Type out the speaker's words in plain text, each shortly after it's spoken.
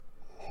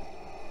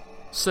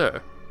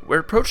Sir, we're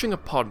approaching a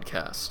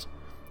podcast.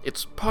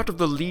 It's part of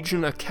the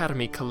Legion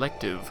Academy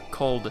collective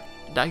called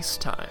Dice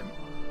Time.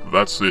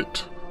 That's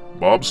it.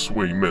 Bob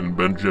Swaim and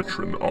Ben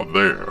Jetron are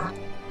there.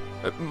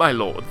 My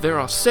lord, there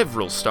are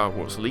several Star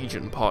Wars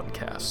Legion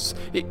podcasts.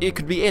 It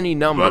could be any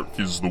number. That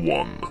is the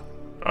one.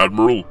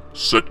 Admiral,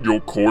 set your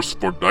course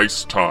for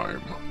Dice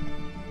Time.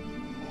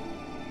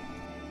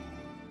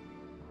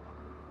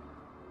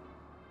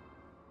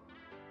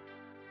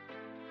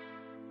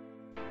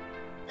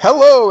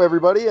 Hello,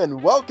 everybody,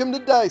 and welcome to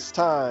Dice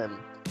Time.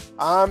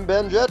 I'm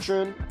Ben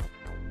Jetron.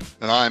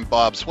 And I'm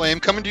Bob Swaim,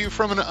 coming to you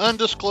from an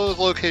undisclosed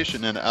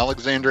location in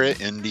Alexandria,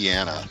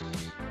 Indiana.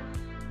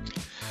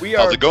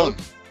 How's it going?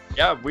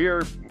 We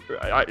are.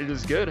 It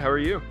is good. How are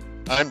you?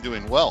 I'm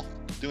doing well.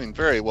 Doing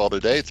very well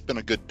today. It's been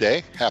a good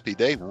day. Happy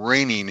day.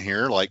 Raining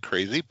here like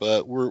crazy,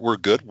 but we're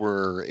good.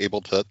 We're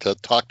able to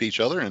talk to each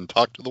other and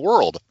talk to the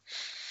world.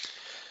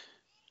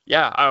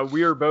 Yeah,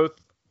 we were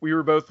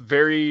both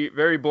very,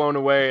 very blown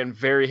away and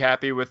very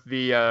happy with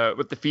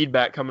the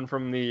feedback coming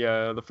from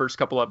the first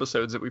couple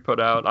episodes that we put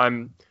out.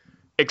 I'm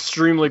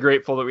extremely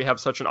grateful that we have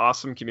such an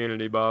awesome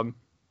community, Bob.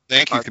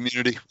 Thank you,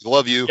 community. We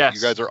love you. Yes.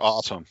 You guys are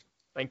awesome.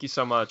 Thank you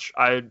so much.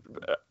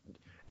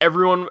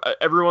 Everyone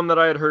that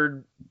I had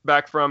heard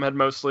back from had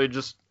mostly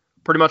just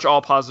pretty much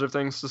all positive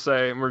things to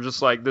say, and we're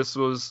just like, this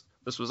was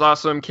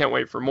awesome. Can't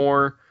wait for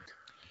more.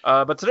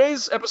 But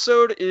today's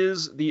episode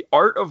is The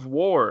Art of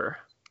War.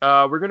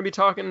 We're going to be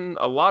talking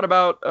a lot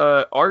about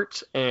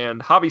art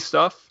and hobby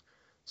stuff.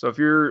 So if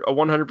you're a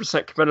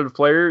 100% competitive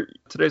player,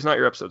 today's not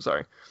your episode.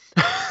 Sorry.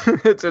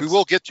 We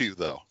will get to you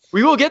though.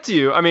 We will get to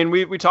you. I mean,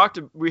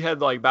 we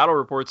had like battle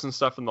reports and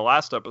stuff in the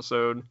last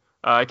episode.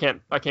 I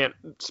can't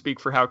speak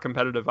for how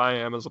competitive I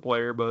am as a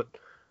player, but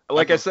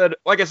like I said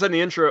in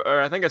the intro,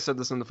 or I think I said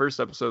this in the first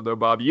episode though,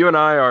 Bob, you and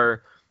I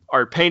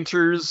are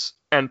painters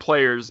and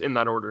players in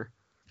that order.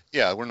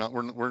 Yeah,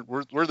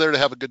 we're there to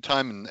have a good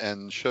time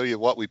and show you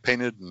what we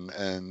painted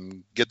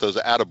and get those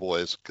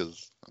attaboys,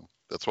 because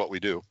that's what we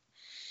do.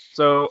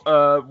 So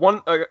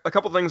a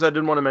couple things I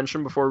did want to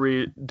mention before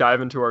we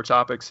dive into our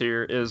topics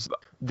here is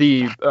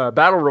the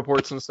battle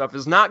reports and stuff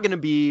is not going to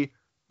be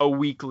a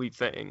weekly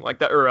thing like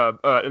that, or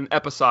an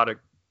episodic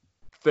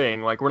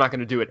thing. Like, we're not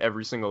going to do it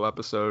every single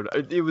episode.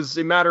 It was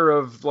a matter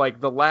of,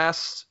 like, the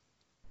last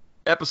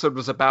episode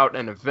was about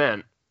an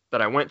event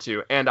that I went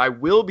to, and I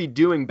will be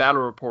doing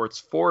battle reports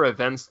for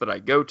events that I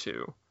go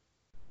to,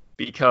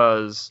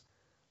 because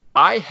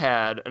I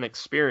had an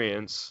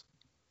experience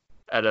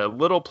at a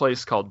little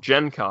place called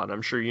Gen Con.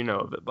 I'm sure you know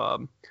of it,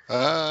 Bob.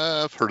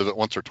 I've heard of it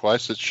once or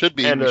twice. We should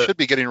be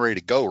getting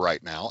ready to go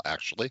right now,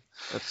 actually.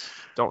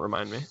 Don't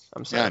remind me.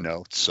 I'm sorry. Yeah, I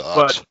know. It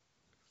sucks.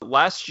 But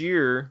last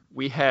year,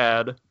 we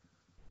had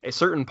a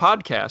certain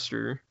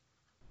podcaster,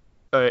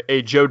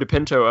 a Joe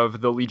DePinto of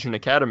the Legion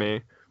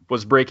Academy,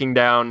 was breaking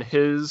down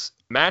his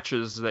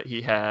matches that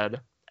he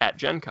had at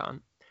Gen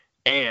Con.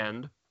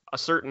 And a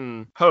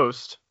certain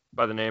host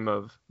by the name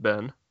of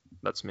Ben,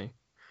 that's me,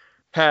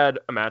 had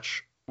a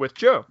match with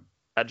Joe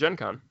at Gen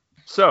Con.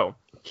 So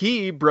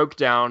he broke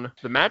down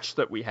the match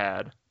that we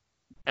had,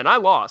 and I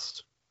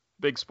lost.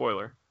 Big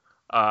spoiler.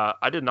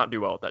 I did not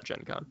do well at that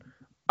Gen Con.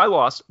 I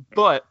lost,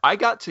 but I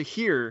got to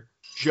hear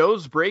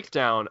Joe's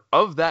breakdown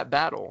of that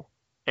battle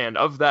and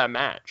of that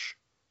match.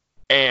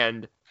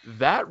 And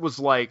that was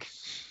like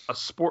a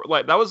sport,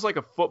 like that was like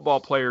a football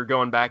player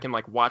going back and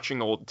like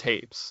watching old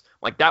tapes.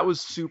 Like, that was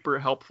super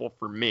helpful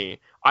for me.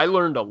 I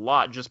learned a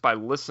lot just by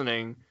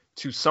listening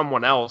to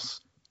someone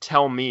else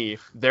tell me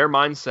their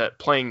mindset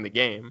playing the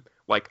game.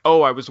 Like,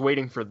 oh, I was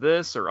waiting for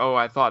this, or oh,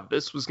 I thought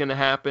this was going to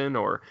happen,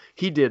 or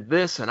he did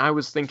this and I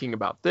was thinking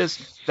about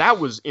this. That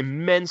was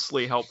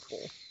immensely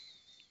helpful.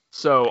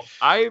 So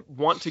I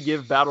want to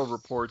give battle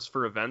reports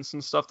for events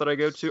and stuff that I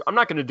go to. I'm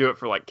not going to do it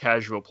for like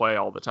casual play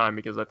all the time,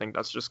 because I think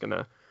that's just going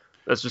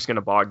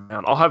to bog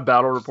down. I'll have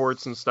battle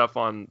reports and stuff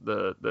on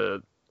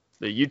the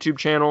YouTube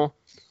channel,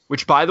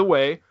 which, by the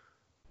way,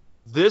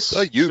 the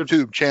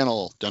YouTube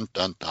channel. Dun,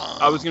 dun,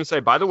 dun. I was going to say,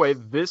 by the way,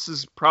 this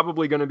is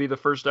probably going to be the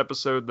first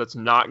episode that's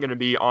not going to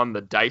be on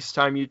the Dice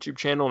Time YouTube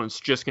channel, and it's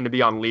just going to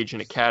be on Legion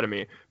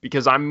Academy,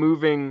 because I'm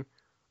moving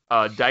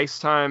Dice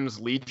Time's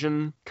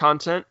Legion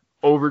content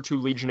over to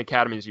Legion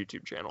Academy's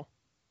YouTube channel.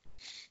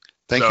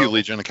 Thank you,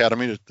 Legion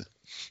Academy.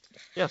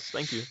 Yes,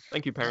 thank you.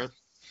 Thank you, parents.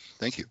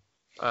 Thank you.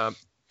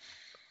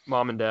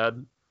 Mom and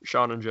Dad,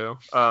 Sean and Joe.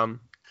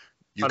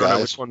 You I don't know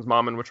which one's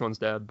mom and which one's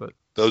dad, but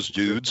those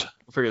dudes.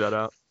 We'll figure that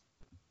out.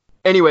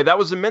 Anyway, that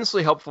was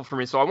immensely helpful for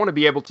me, so I want to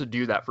be able to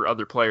do that for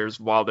other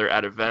players while they're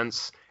at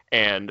events,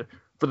 and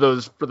for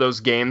those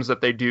games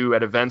that they do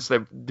at events,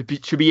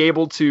 to be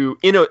able to,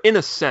 in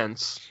a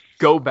sense,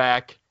 go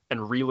back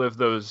and relive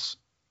those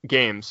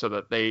games so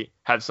that they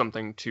had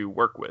something to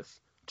work with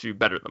to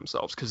better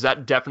themselves, because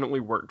that definitely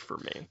worked for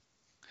me.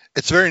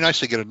 It's very nice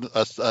to get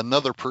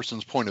another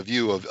person's point of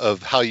view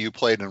of how you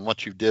played and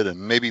what you did, and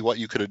maybe what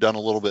you could have done a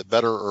little bit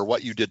better, or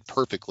what you did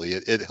perfectly.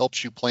 It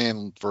helps you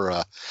plan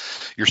for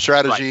your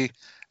strategy, right,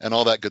 and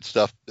all that good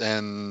stuff.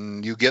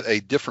 And you get a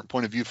different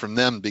point of view from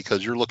them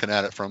because you're looking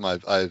at it from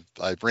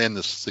I've ran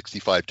this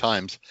 65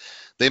 times.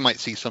 They might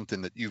see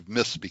something that you've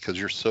missed because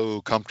you're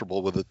so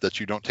comfortable with it that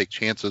you don't take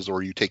chances,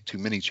 or you take too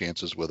many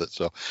chances with it.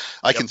 So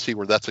I can see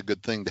where that's a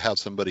good thing to have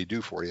somebody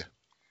do for you.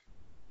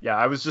 Yeah,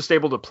 I was just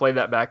able to play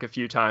that back a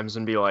few times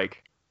and be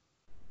like,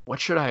 what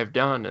should I have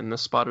done in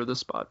this spot or this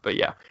spot? But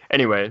yeah,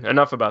 anyway,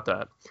 enough about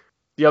that.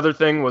 The other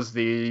thing was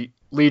the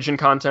Legion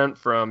content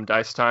from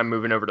Dice Time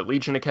moving over to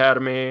Legion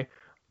Academy.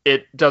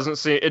 It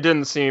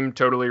didn't seem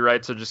totally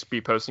right to just be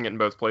posting it in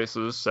both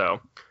places,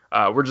 so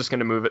we're just going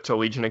to move it to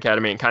Legion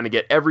Academy and kind of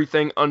get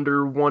everything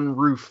under one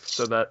roof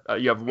so that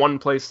you have one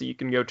place that you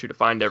can go to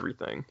find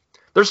everything.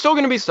 There's still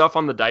going to be stuff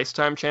on the Dice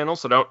Time channel,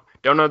 so don't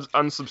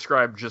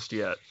unsubscribe just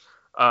yet.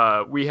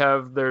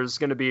 There's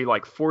going to be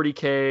like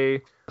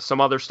 40K, some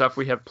other stuff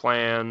we have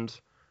planned.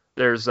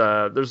 There's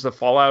the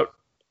Fallout,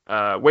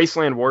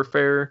 Wasteland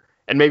Warfare,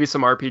 and maybe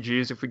some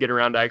RPGs if we get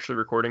around to actually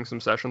recording some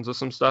sessions of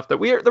some stuff that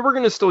we're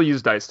going to still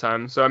use Dice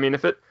Time. So I mean,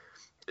 if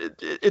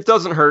it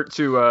doesn't hurt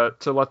to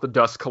let the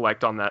dust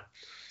collect on that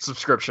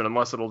subscription,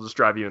 unless it'll just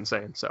drive you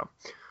insane. So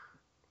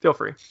feel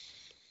free.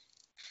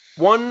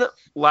 One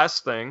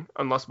last thing,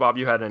 unless Bob,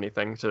 you had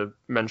anything to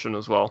mention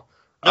as well.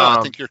 No,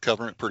 I think you're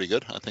covering it pretty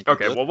good. I think.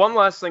 Okay. Well, one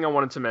last thing I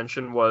wanted to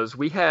mention was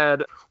we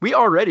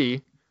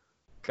already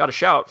got a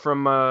shout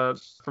from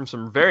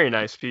some very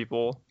nice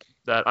people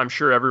that I'm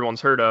sure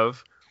everyone's heard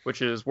of,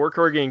 which is War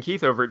Corgi and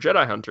Keith over at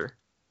Jedi Hunter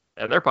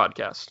and their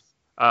podcast.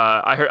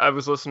 I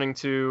was listening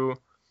to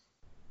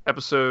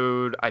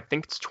episode, I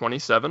think it's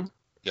 27,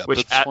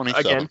 which 27.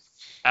 Again,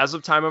 as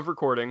of time of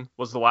recording,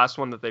 was the last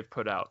one that they've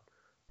put out,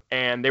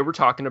 and they were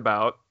talking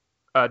about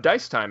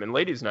Dice Time and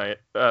Ladies Night,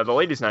 the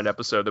Ladies Night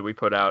episode that we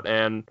put out,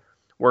 and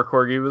War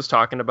Corgi was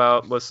talking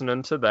about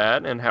listening to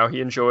that and how he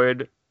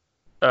enjoyed.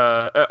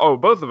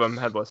 Both of them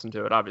had listened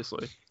to it,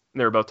 obviously, and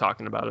they were both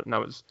talking about it, and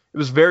it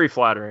was very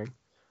flattering.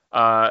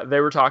 They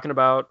were talking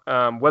about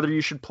whether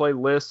you should play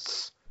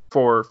lists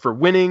for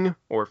winning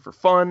or for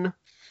fun.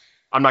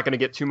 I'm not going to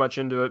get too much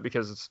into it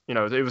because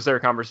it was their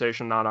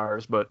conversation, not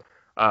ours. But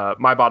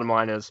my bottom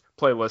line is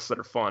play lists that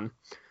are fun.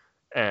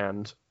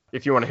 And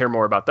if you want to hear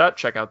more about that,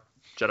 check out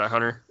Jedi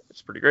Hunter.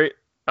 It's pretty great.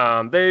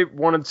 They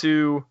wanted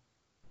to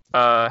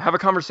have a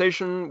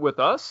conversation with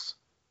us.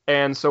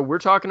 And so we're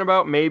talking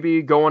about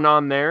maybe going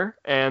on there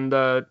and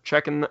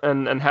checking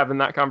and having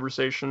that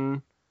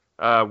conversation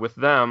with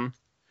them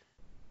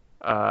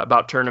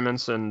about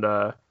tournaments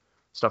and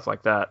stuff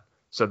like that.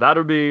 So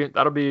that'll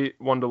be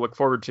one to look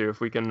forward to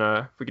if we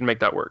can make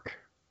that work.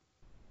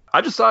 I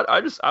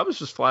was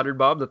just flattered,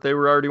 Bob, that they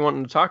were already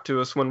wanting to talk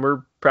to us when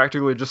we're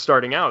practically just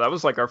starting out. That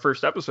was like our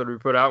first episode we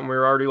put out, and we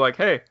were already like,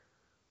 "Hey,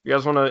 you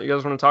guys want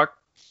to talk?"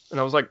 And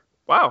I was like,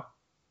 "Wow,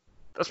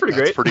 that's pretty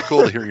great." It's pretty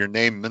cool to hear your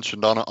name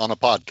mentioned on a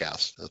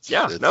podcast. It's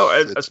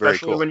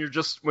especially cool.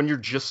 when you're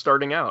just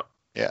starting out.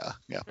 Yeah,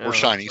 we're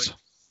shinies.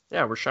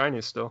 We're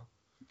shinies still.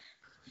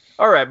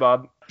 All right,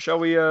 Bob. Shall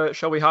we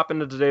hop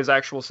into today's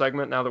actual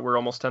segment now that we're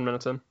almost 10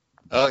 minutes in?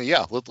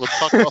 Yeah. Let's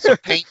talk about some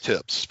paint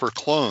tips for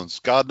clones.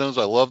 God knows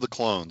I love the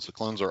clones. The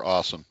clones are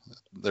awesome.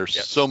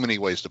 There's so many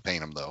ways to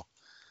paint them, though.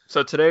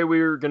 So today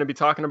we're going to be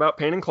talking about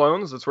painting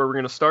clones. That's where we're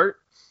going to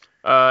start.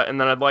 And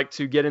then I'd like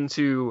to get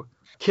into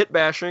kit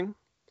bashing,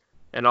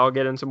 and I'll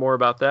get into more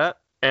about that.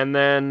 And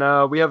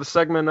then we have a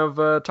segment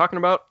of talking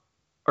about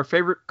our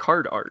favorite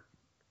card art.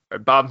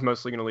 Bob's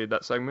mostly going to lead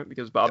that segment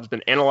because Bob's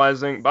been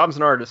analyzing. Bob's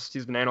an artist.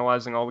 He's been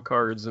analyzing all the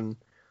cards, and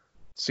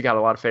he's got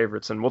a lot of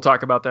favorites, and we'll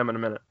talk about them in a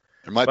minute.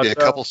 There might be a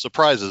couple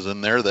surprises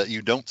in there that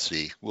you don't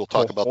see. We'll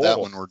talk about that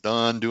when we're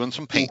done doing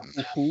some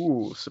painting.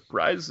 Ooh,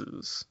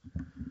 surprises.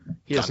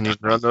 He hasn't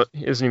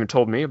even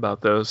told me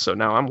about those, so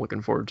now I'm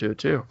looking forward to it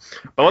too.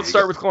 But let's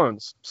start with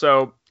clones.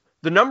 So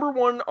the number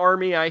one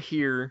army I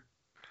hear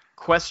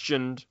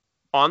questioned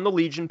on the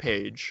Legion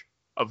page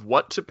of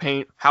what to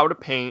paint, how to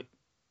paint,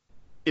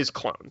 is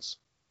clones.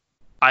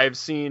 I've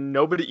seen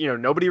nobody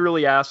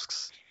really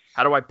asks,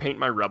 how do I paint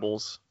my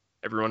rebels?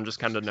 Everyone just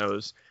kind of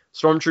knows.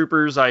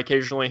 Stormtroopers, I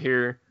occasionally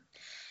hear,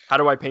 how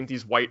do I paint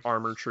these white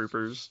armor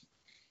troopers?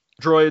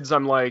 Droids,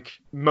 I'm like,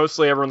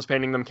 mostly everyone's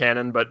painting them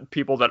canon, but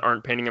people that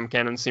aren't painting them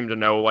canon seem to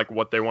know like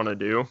what they want to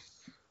do.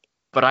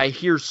 But I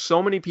hear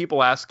so many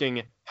people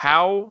asking,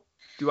 how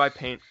do I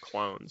paint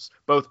clones?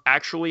 Both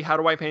actually, how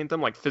do I paint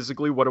them? Like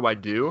physically, what do I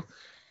do?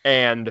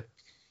 And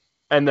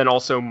then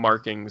also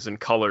markings and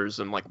colors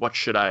and like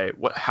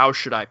how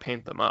should I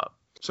paint them up?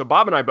 So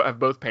Bob and I have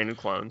both painted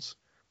clones.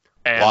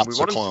 And lots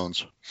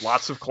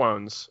of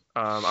clones.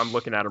 I'm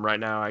looking at them right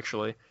now,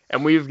 actually.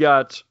 And we've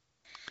got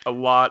a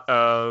lot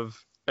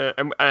of,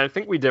 and I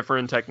think we differ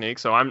in technique.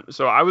 So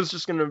I was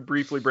just going to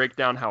briefly break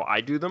down how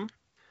I do them.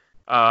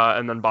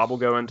 And then Bob will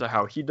go into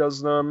how he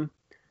does them.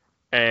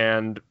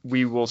 And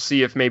we will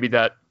see if maybe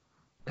that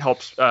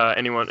helps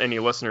any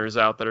listeners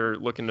out that are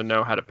looking to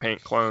know how to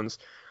paint clones.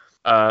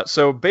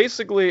 So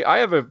basically, I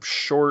have a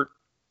short,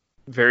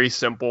 very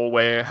simple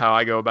way how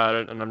I go about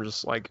it, and I'm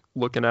just like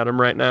looking at them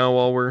right now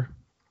while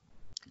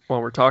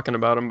we're talking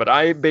about them. But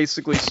I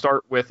basically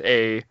start with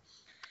a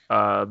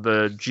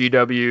the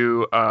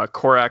GW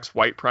Corax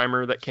white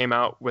primer that came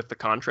out with the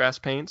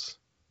contrast paints,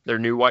 their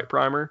new white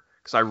primer,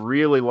 because I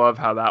really love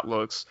how that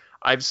looks.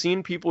 I've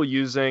seen people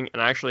using,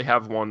 and I actually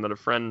have one that a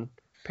friend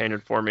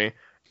painted for me,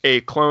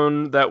 a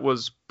clone that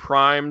was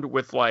primed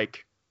with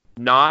like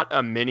not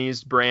a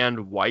Minis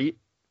brand white,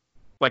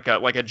 like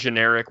a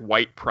generic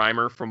white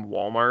primer from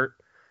Walmart,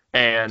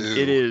 and Ew.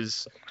 it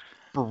is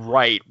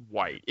bright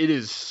white. It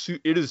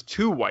is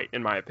too white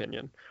in my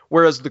opinion.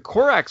 Whereas the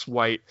Corax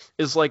white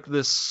is like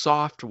this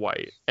soft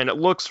white, and it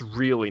looks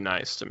really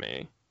nice to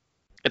me.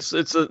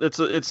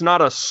 It's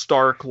not a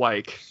stark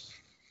like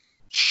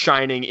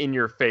shining in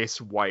your face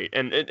white,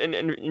 and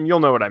you'll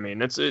know what I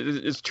mean.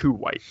 It's too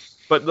white,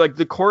 but like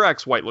the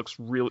Corax white looks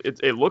really,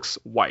 it looks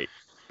white,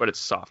 but it's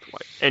soft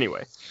white.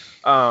 Anyway,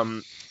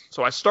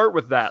 so I start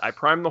with that. I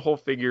prime the whole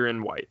figure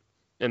in white,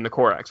 in the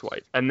Corax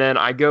white, and then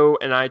I go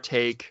and I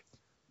take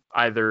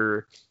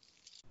either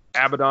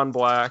Abaddon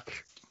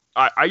black.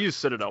 I use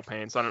Citadel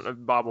paints. I don't know.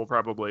 Bob will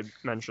probably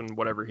mention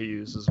whatever he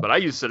uses, but I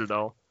use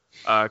Citadel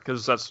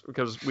because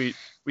we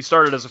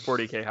started as a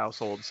 40k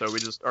household, so we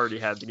just already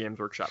had the Games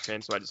Workshop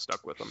paint, so I just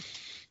stuck with them.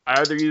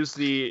 I either use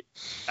the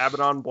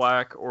Abaddon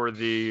black or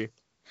the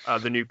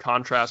new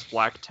contrast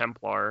black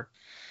Templar.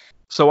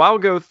 So I'll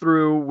go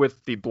through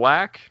with the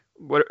black,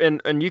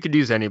 and you could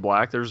use any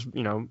black. There's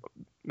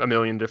a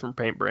million different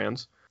paint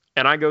brands,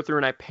 and I go through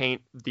and I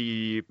paint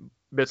the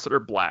bits that are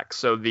black.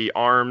 So the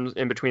arms,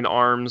 in between the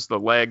arms, the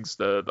legs,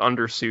 the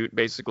undersuit,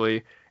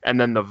 basically, and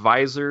then the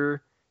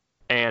visor.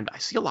 And I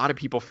see a lot of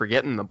people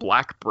forgetting the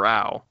black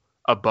brow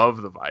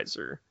above the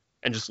visor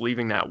and just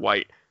leaving that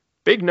white.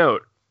 Big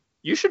note,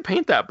 you should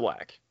paint that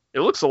black.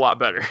 It looks a lot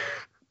better.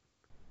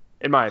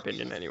 In my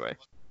opinion, anyway.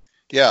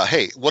 Yeah,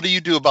 hey, what do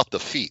you do about the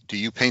feet? Do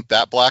you paint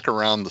that black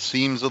around the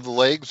seams of the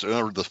legs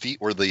or the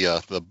feet where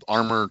the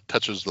armor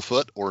touches the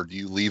foot, or do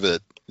you leave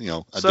it,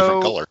 a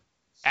different color?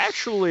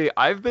 Actually,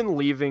 I've been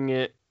leaving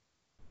it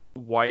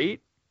white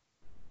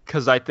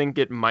because I think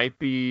it might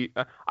be...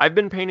 I've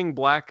been painting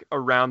black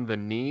around the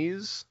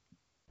knees,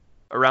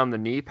 around the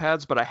knee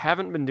pads, but I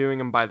haven't been doing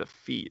them by the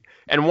feet.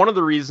 And one of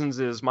the reasons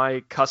is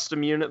my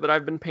custom unit that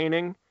I've been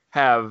painting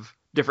have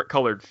different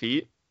colored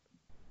feet.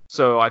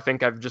 So I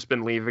think I've just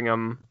been leaving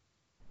them...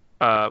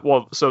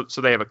 so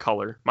they have a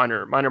color.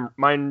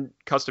 Mine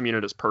custom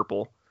unit is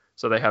purple,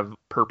 so they have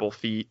purple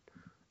feet.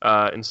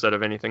 Instead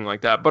of anything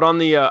like that. But on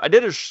the, I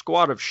did a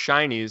squad of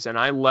shinies and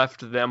I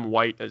left them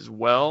white as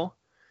well.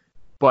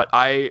 But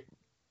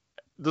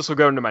this will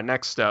go into my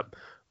next step.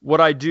 What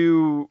I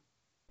do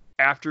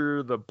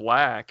after the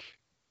black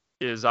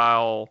is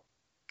I'll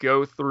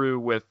go through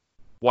with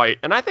white.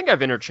 And I think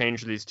I've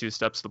interchanged these two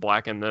steps, the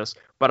black and this.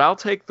 But I'll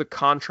take the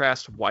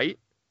contrast white,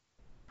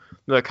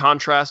 the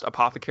contrast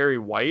apothecary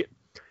white,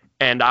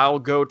 and I'll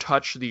go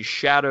touch the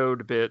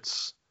shadowed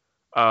bits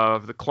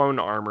of the clone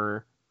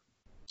armor.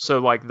 So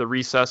like the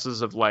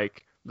recesses of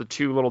like the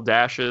two little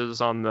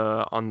dashes on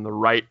the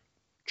right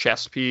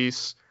chest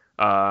piece,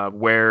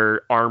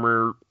 where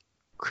armor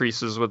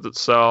creases with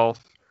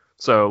itself.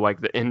 So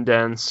like the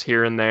indents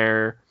here and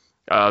there,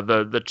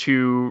 the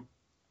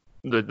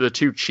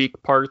two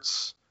cheek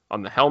parts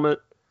on the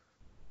helmet,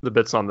 the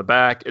bits on the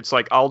back. It's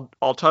like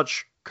I'll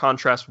touch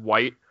contrast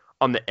white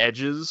on the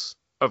edges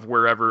of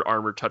wherever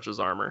armor touches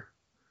armor,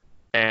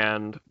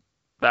 and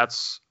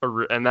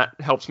that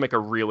helps make a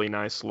really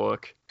nice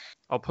look.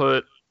 I'll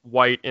put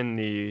white in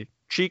the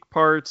cheek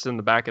parts, in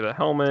the back of the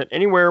helmet,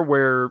 anywhere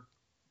where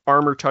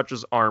armor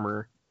touches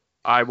armor,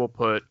 I will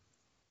put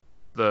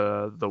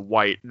the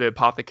white, the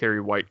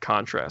apothecary white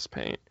contrast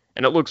paint,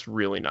 and it looks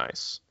really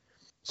nice.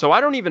 So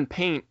I don't even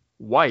paint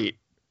white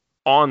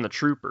on the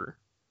trooper.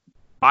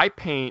 I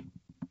paint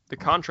the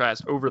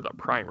contrast over the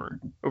primer,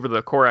 over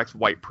the Corax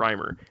white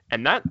primer,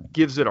 and that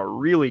gives it a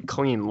really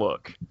clean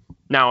look.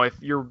 Now, if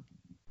you're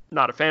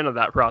not a fan of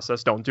that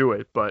process, don't do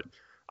it, but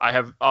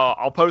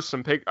I'll post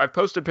I've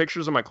posted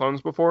pictures of my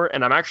clones before,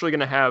 and I'm actually going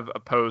to have a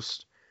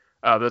post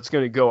that's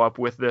going to go up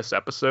with this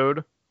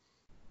episode.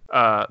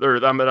 I'm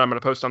going to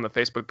post on the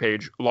Facebook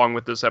page along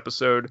with this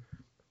episode,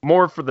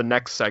 more for the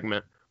next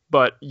segment.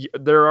 But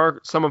there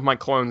are some of my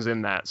clones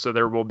in that, so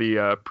there will be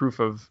proof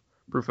of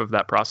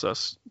that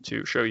process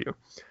to show you.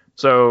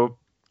 So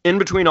in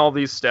between all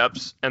these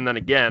steps, and then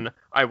again,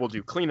 I will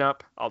do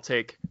cleanup. I'll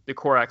take the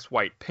Corax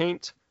white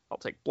paint, I'll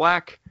take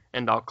black,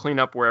 and I'll clean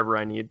up wherever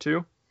I need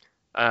to.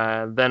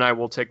 Then I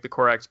will take the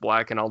Corax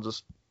black and I'll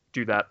just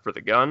do that for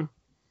the gun.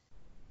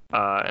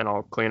 And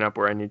I'll clean up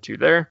where I need to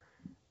there.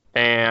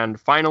 And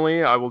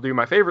finally, I will do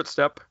my favorite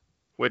step,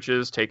 which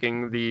is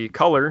taking the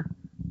color,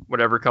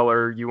 whatever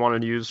color you want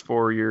to use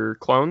for your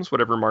clones,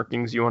 whatever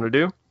markings you want to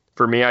do.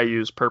 For me, I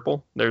use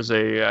purple.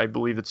 I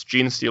believe it's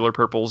Gene Stealer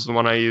purple is the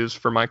one I use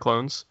for my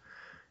clones.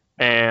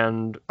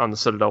 And on the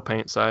Citadel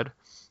paint side.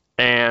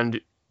 And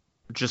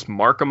just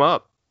mark them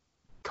up.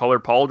 Color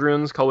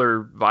pauldrons,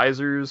 color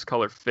visors,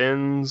 color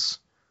fins,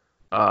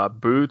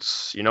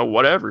 boots,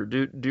 whatever.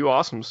 Do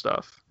awesome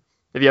stuff.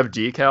 If you have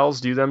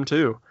decals, do them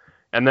too.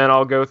 And then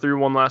I'll go through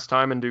one last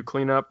time and do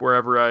cleanup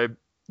wherever I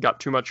got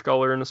too much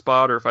color in a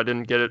spot, or if I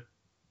didn't get it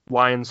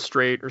lines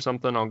straight or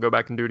something, I'll go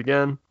back and do it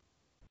again.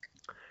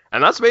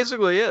 And that's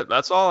basically it.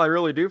 That's all I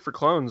really do for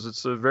clones.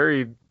 It's a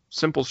very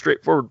simple,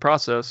 straightforward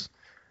process,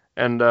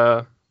 and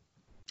I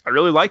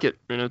really like it.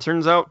 And it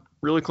turns out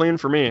really clean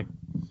for me.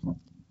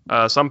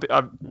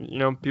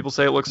 People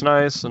say it looks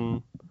nice,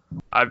 and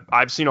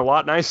I've seen a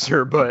lot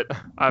nicer, but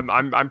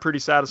I'm pretty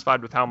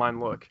satisfied with how mine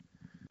look.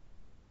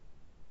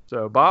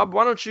 So, Bob,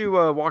 why don't you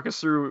walk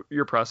us through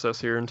your process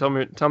here and tell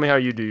me how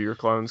you do your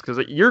clones, because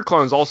your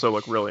clones also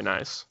look really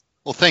nice.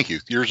 Well, thank you.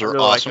 Yours are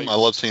really awesome. like I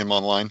love seeing them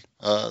online.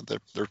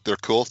 They're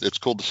cool. It's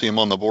cool to see them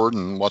on the board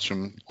and watch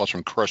them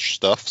crush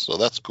stuff. So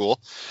that's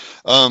cool.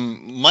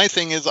 My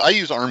thing is I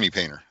use Army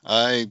Painter.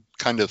 I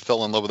kind of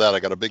fell in love with that. I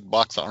got a big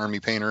box of Army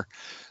Painter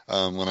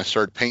when I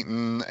started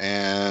painting,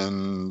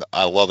 and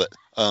I love it.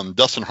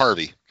 Dustin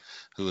Harvey,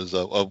 who is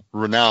a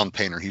renowned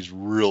painter. He's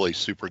really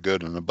super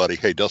good, and a buddy.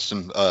 Hey,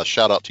 Dustin,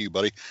 shout out to you,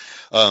 buddy.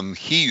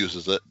 He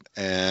uses it,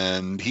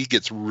 and he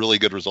gets really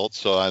good results.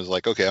 So I was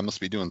like, okay, I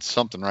must be doing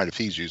something right if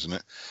he's using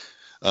it,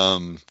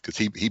 because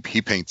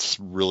he paints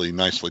really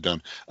nicely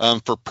done.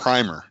 For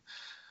primer,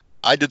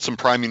 I did some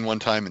priming one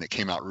time, and it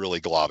came out really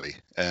globby,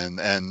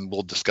 and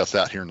we'll discuss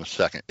that here in a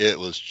second. It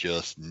was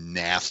just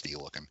nasty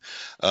looking.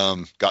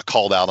 Got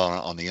called out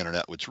on the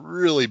internet, which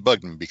really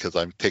bugged me because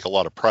I take a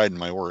lot of pride in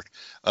my work.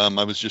 I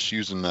was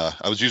using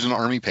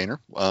Army Painter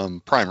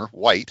primer,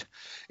 white.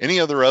 Any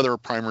other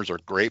primers are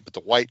great, but the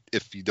white,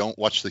 if you don't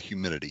watch the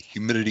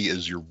humidity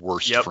is your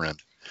worst friend.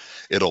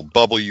 It'll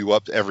bubble you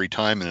up every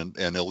time, and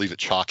it'll leave it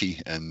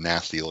chalky and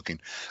nasty looking.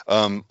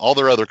 All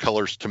their other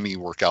colors to me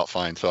work out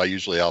fine. So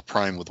I'll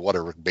prime with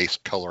whatever base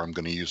color I'm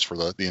going to use for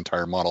the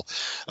entire model.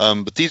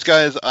 But these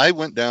guys, I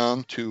went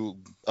down to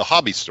a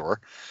hobby store,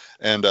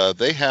 and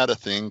they had a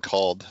thing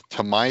called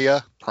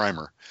Tamiya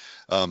Primer.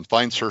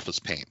 Fine surface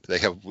paint. They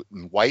have it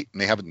in white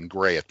and they have it in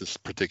gray at this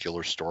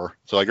particular store.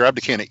 So I grabbed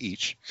a can of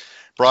each,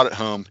 brought it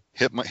home,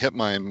 hit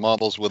my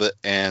models with it,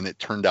 and it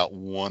turned out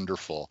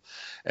wonderful.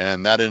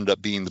 And that ended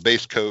up being the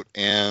base coat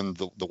and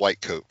the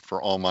white coat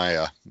for all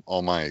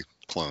my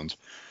clones.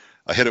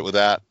 I hit it with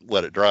that,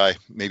 let it dry,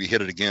 maybe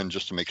hit it again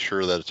just to make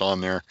sure that it's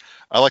on there.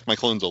 I like my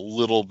clones a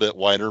little bit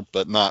whiter,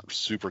 but not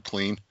super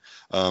clean.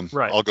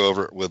 Right. I'll go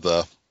over it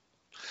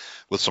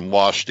with some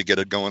wash to get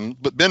it going.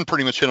 But Ben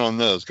pretty much hit on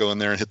those. Go in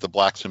there and hit the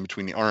blacks in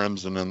between the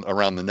arms and then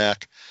around the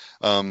neck.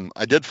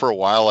 I did for a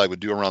while. I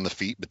would do around the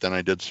feet, but then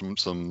I did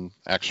some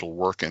actual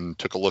work and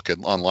took a look at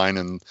online.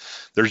 And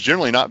there's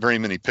generally not very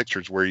many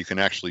pictures where you can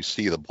actually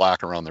see the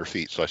black around their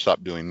feet. So I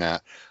stopped doing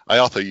that. I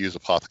also use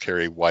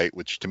Apothecary white,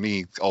 which to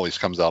me always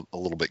comes out a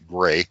little bit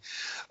gray.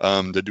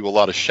 To do a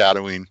lot of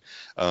shadowing,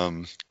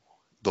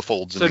 the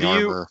folds in the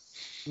armor.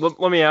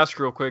 Let me ask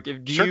real quick.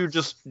 Do you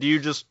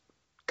just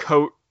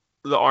coat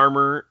the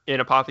armor in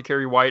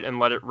Apothecary white and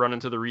let it run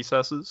into the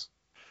recesses?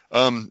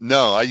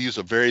 No, I use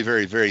a very,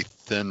 very, very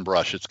thin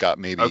brush. It's got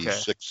maybe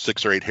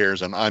six or eight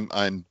hairs, and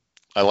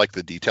I like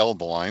the detail of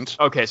the lines.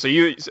 Okay, so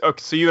you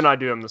and I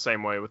do them the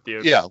same way with the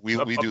we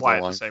do the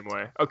lines the same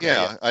way. Okay.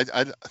 Yeah,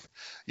 I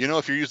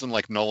if you're using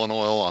like Nuln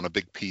Oil on a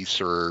big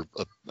piece, or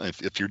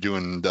if you're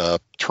doing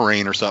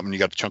terrain or something, you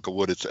got a chunk of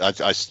wood.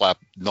 I slap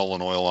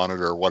Nuln Oil on it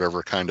or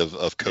whatever kind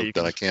of coat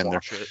that I can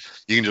there.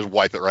 You can just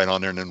wipe it right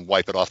on there and then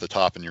wipe it off the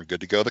top, and you're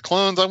good to go. The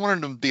clones, I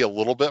wanted them to be a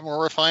little bit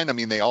more refined. I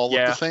mean, they all look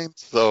the same,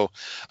 so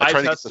I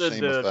try to get the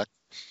same effect.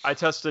 I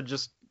tested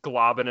just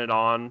globbing it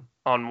on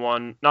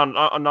one, not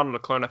on a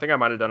clone. I think I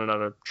might have done it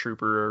on a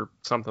trooper or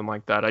something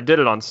like that. I did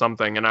it on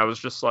something, and I was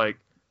just like,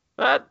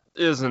 that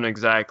isn't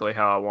exactly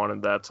how I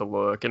wanted that to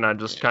look, and I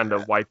just kind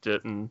of wiped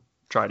it and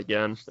tried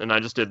again, and I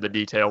just did the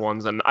detail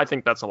ones, and I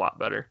think that's a lot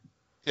better.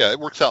 Yeah, it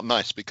works out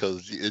nice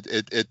because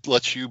it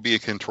lets you be in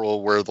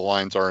control where the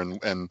lines are,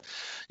 and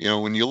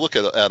when you look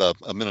at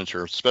a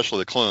miniature, especially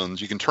the clones,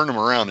 you can turn them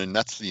around, and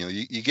that's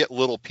you get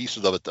little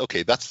pieces of it.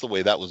 Okay, that's the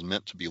way that was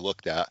meant to be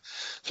looked at,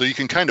 so you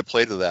can kind of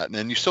play to that, and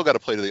then you still got to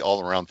play to the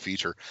all-around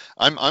feature.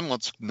 I'm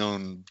what's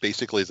known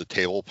basically as a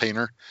table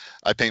painter.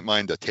 I paint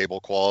mine to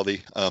table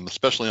quality,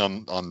 especially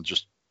on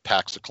just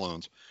packs of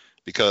clones.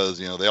 Because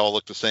they all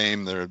look the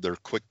same. They're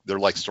quick. They're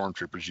like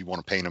stormtroopers. You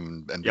want to paint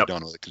them and be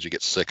done with it because you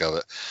get sick of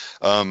it.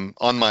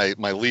 On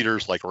my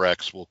leaders like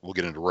Rex, we'll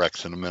get into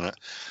Rex in a minute.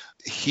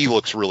 He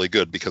looks really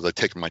good because I've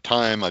taken my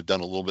time. I've done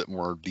a little bit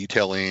more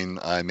detailing.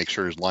 I make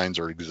sure his lines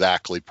are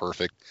exactly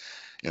perfect.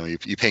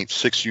 If you paint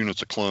 6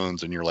 units of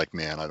clones and you're like,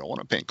 man, I don't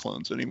want to paint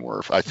clones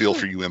anymore. I feel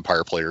for you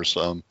Empire players.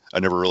 I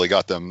never really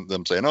got them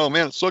saying, oh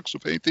man, it sucks to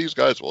paint these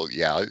guys. Well,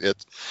 yeah,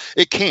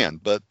 it can,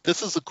 but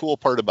this is the cool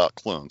part about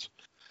clones.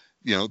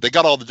 They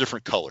got all the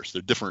different colors.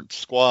 They're different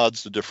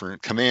squads, the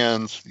different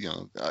commands.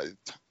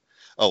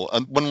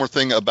 One more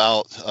thing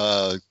about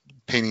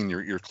painting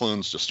your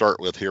clones to start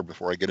with here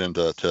before I get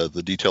into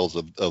the details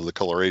of the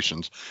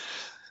colorations.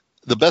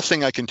 The best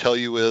thing I can tell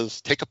you is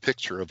take a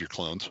picture of your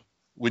clones.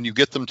 When you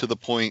get them to the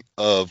point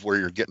of where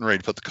you're getting ready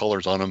to put the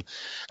colors on them,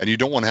 and you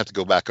don't want to have to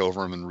go back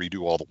over them and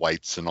redo all the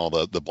whites and all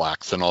the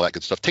blacks and all that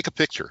good stuff, take a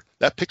picture.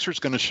 That picture is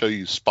going to show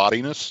you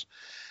spottiness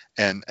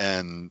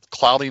and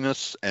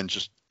cloudiness and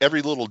just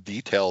every little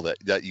detail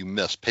that you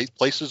miss,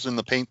 places in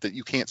the paint that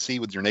you can't see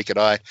with your naked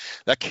eye,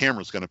 that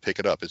camera's going to pick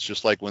it up. It's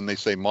just like when they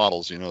say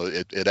models,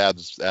 it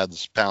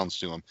adds pounds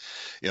to them.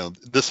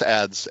 This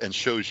adds and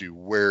shows you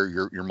where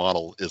your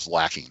model is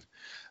lacking.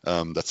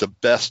 That's the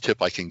best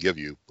tip I can give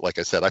you. Like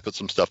I said, I put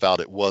some stuff out.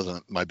 It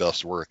wasn't my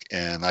best work,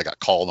 and I got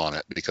called on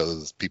it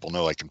because people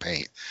know I can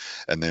paint.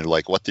 And they're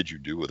like, what did you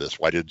do with this?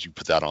 Why did you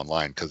put that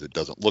online? Because it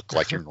doesn't look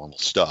like your normal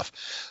stuff.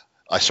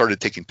 I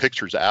started taking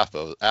pictures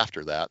after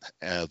that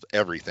of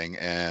everything,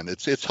 and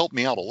it's helped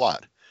me out a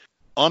lot.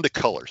 On to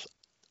colors.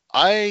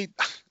 I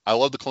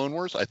love the Clone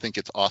Wars. I think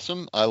it's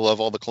awesome. I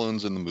love all the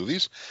clones in the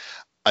movies.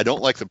 I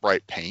don't like the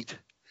bright paint.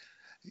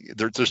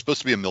 There's supposed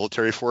to be a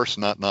military force,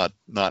 not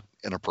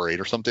in a parade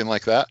or something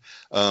like that.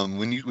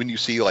 When you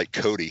see like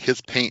Cody,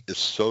 his paint is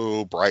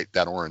so bright,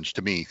 that orange,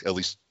 to me, at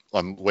least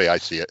on the way I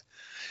see it,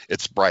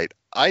 it's bright.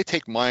 I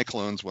take my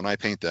clones when I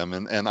paint them,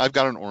 and I've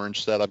got an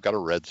orange set, I've got a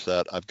red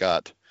set, I've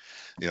got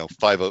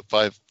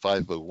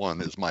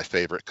 501 is my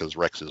favorite because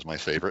Rex is my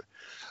favorite.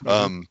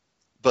 Mm-hmm.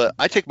 But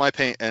I take my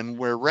paint, and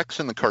where Rex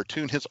in the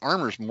cartoon, his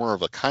armor's more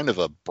of a kind of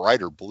a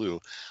brighter blue.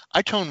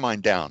 I tone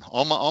mine down.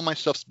 All my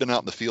stuff's been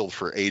out in the field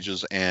for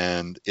ages,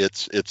 and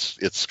it's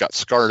got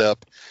scarred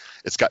up,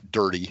 it's got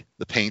dirty,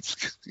 the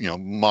paint's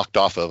mocked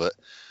off of it,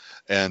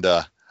 and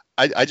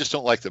I just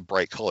don't like the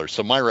bright colors.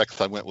 So my Rex,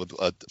 I went with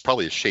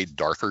probably a shade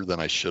darker than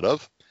I should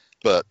have.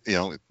 But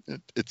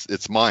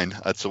it's mine.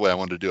 That's the way I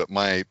wanted to do it.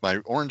 My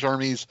Orange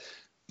Armies,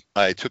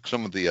 I took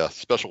some of the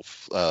special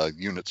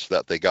units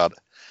that they got,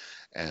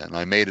 and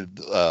I made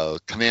a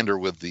commander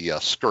with the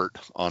skirt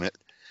on it,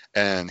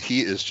 and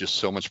he is just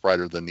so much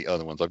brighter than the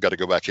other ones. I've got to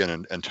go back in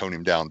and tone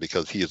him down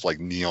because he is like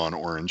neon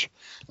orange,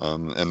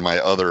 and my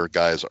other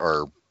guys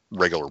are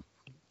regular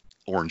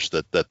orange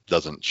that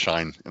doesn't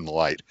shine in the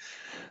light.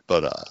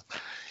 But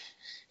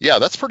yeah,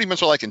 that's pretty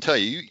much all I can tell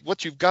you.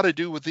 What you've got to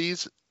do with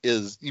these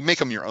is you make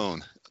them your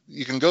own.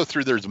 You can go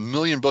through, there's a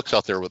million books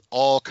out there with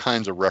all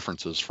kinds of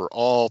references for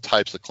all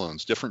types of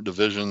clones, different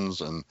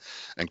divisions and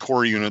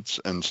core units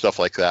and stuff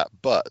like that.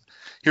 But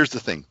here's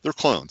the thing, they're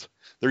clones.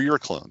 They're your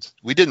clones.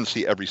 We didn't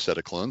see every set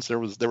of clones. There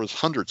was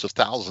hundreds of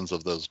thousands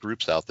of those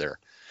groups out there.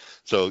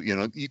 So,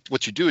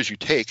 what you do is you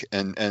take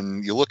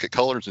and you look at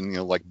colors, and,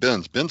 like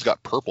Ben's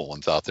got purple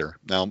ones out there.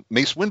 Now,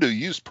 Mace Windu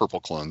used purple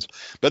clones,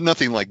 but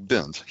nothing like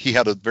Ben's. He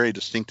had a very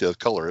distinctive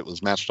color. It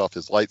was matched off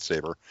his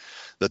lightsaber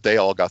that they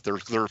all got their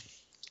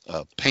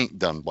paint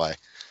done by.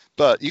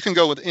 But you can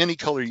go with any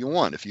color you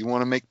want. If you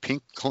want to make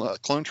pink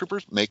clone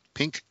troopers, make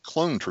pink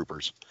clone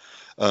troopers.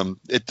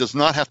 It does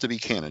not have to be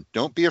canon.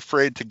 Don't be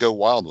afraid to go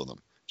wild with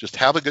them. Just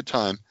have a good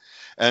time.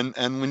 And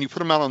when you put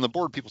them out on the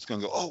board, people's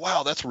going to go, oh,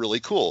 wow, that's really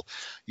cool.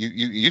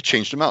 You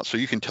changed them out so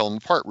you can tell them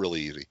apart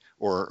really easy.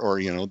 Or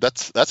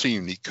that's a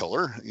unique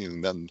color.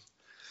 Then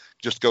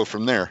just go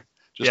from there.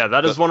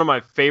 That is one of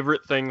my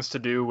favorite things to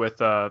do with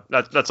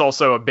that's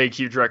also a big,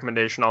 huge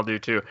recommendation I'll do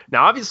too.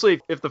 Now, obviously,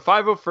 if the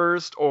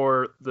 501st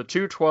or the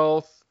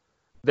 212th,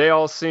 they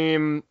all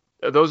seem,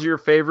 those are your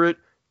favorite,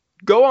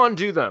 go on,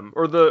 do them.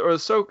 Or the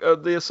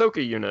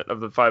Ahsoka unit of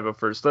the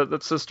 501st,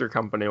 that sister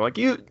company. Like,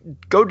 you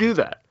go do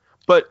that.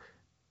 But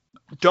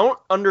don't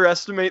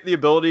underestimate the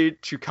ability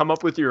to come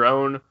up with your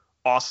own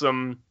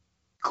awesome,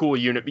 cool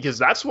unit, because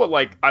that's what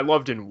I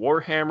loved in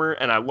Warhammer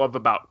and I love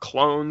about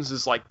clones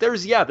is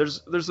there's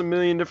a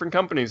million different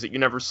companies that you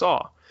never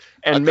saw,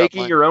 and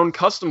making your own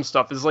custom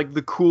stuff is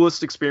the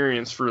coolest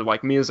experience for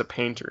me as a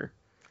painter.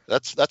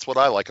 That's what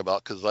I like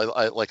about, because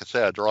I like I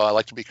say, I draw, I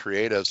like to be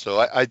creative. So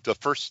I the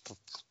first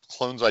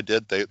clones I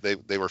did, they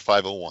were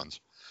 501s.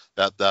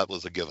 That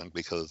was a given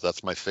because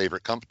that's my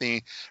favorite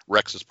company.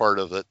 Rex is part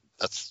of it.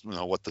 That's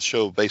what the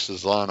show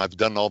bases on. I've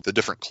done all the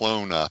different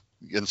clone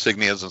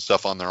insignias and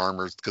stuff on their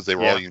armors because they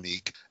were all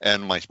unique.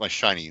 And my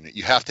shiny unit.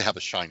 You have to have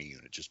a shiny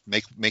unit. Just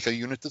make a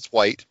unit that's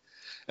white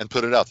and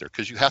put it out there,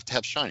 because you have to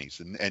have shinies,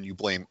 and you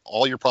blame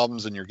all your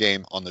problems in your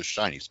game on those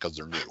shinies because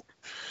they're new.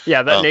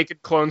 Yeah, that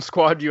naked clone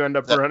squad you end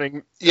up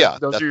running. Yeah,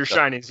 those are your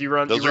shinies. You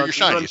run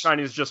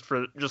shinies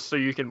just so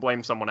you can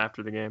blame someone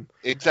after the game.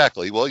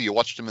 Exactly. Well, you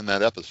watched them in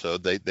that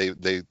episode.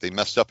 They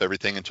messed up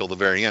everything until the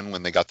very end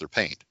when they got their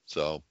paint.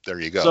 So there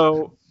you go.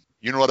 So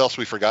you know what else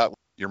we forgot?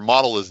 Your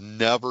model is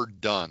never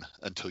done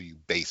until you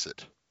base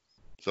it.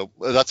 So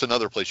that's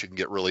another place you can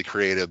get really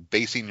creative,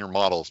 basing your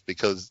models,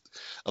 because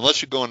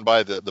unless you go and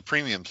buy the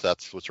premium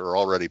sets, which are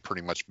already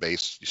pretty much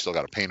based, you still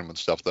got to paint them and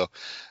stuff, though.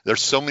 There's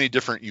so many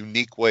different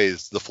unique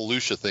ways. The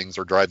Felucia things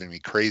are driving me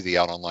crazy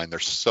out online.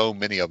 There's so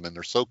many of them, and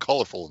they're so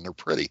colorful, and they're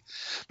pretty.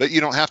 But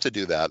you don't have to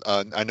do that.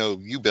 I know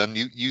you, Ben,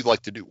 you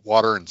like to do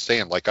water and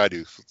sand like I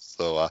do.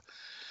 So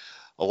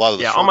a lot of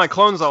the on my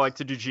clones, I like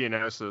to do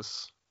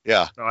Geonosis.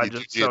 Yeah. So I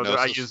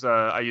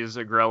use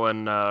a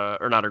Grelin,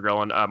 or not a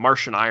Grelin,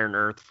 Martian Iron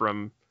Earth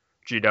from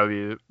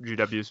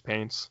GW's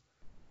paints.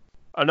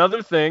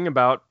 Another thing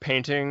about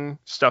painting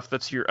stuff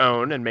that's your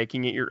own and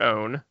making it your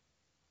own,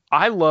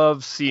 I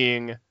love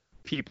seeing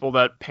people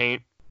that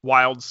paint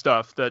wild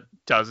stuff that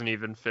doesn't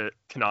even fit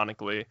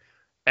canonically,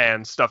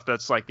 and stuff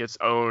that's its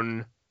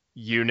own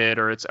unit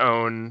or its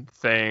own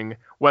thing,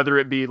 whether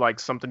it be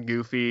something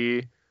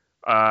goofy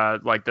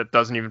like that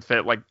doesn't even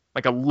fit, like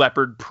a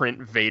leopard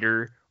print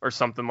Vader or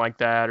something like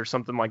that, or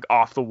something like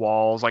off the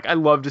walls. Like I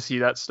love to see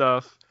that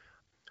stuff.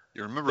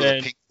 You remember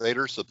the Pink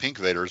Vaders? The Pink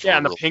Vaders Yeah, were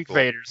and the really Pink cool.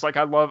 Vaders. Like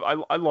I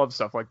love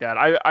stuff like that.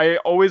 I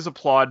always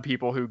applaud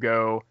people who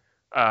go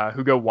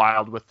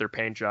wild with their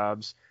paint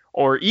jobs,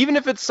 or even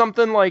if it's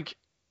something like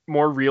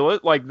more real,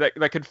 like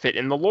that could fit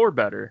in the lore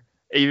better.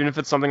 Even if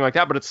it's something like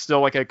that, but it's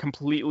still like a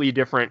completely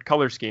different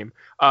color scheme.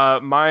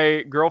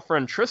 My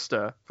girlfriend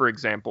Trista, for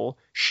example,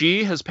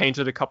 she has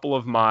painted a couple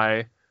of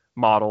my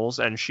models,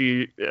 and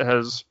she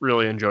has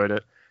really enjoyed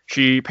it.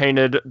 She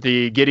painted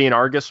the Gideon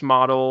Argus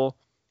model,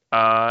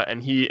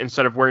 and he,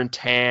 instead of wearing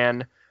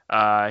tan,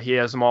 he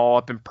has them all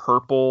up in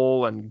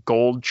purple and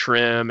gold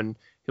trim, and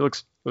he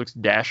looks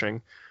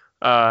dashing.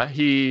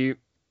 She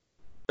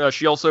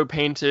also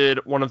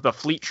painted one of the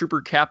Fleet Trooper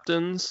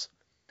captains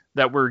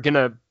that we're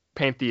gonna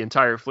paint the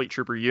entire Fleet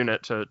Trooper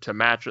unit to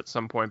match at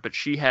some point, but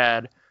she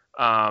had,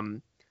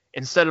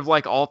 instead of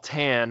like all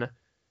tan,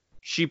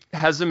 she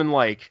has him in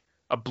like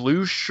a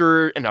blue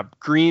shirt and a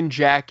green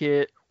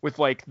jacket with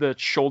like the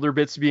shoulder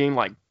bits being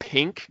like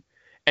pink,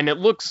 and it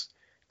looks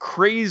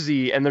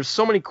crazy, and there's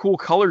so many cool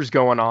colors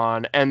going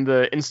on, and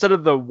instead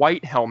of the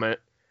white helmet,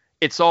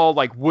 it's all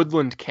like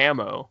woodland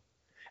camo,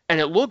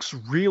 and it looks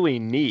really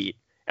neat,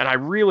 and I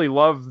really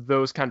love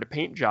those kind of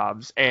paint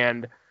jobs.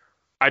 And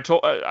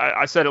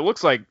I said it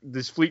looks like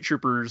these Fleet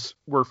Troopers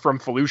were from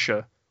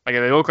Felucia. Like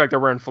they look like they're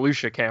wearing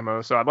Felucia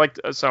camo. So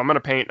I'm gonna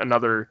paint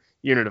another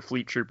unit of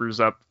Fleet Troopers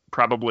up,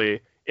 probably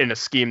in a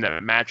scheme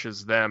that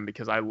matches them,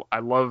 because I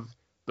love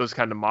those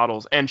kind of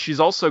models. And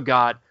she's also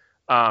got,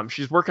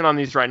 she's working on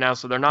these right now,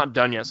 so they're not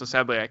done yet. So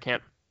sadly I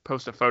can't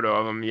post a photo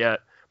of them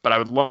yet, but I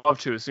would love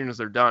to as soon as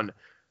they're done.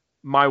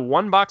 My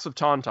one box of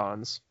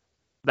Tauntauns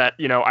that,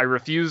 I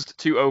refused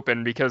to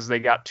open because they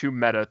got too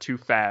meta too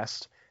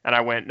fast. And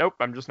I went, nope,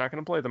 I'm just not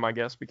going to play them, I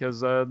guess,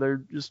 because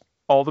they're just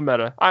all the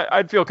meta.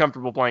 I'd feel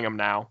comfortable playing them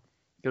now,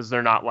 because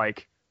they're not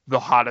like the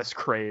hottest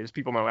craze.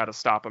 People know how to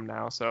stop them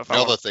now. So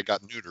now that they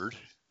got neutered.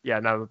 Yeah,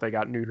 now that they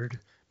got neutered.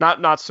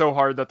 Not so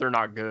hard that they're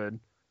not good.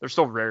 They're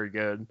still very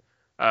good.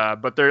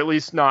 But they're at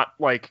least not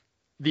like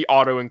the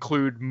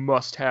auto-include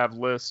must-have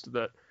list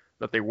that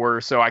they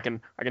were. So I can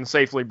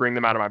safely bring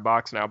them out of my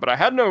box now. But I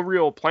had no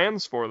real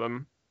plans for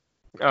them,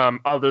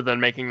 other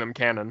than making them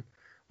canon,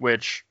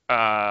 which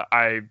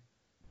I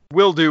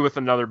will do with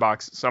another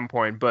box at some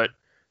point. But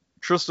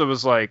Trista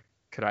was like,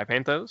 could I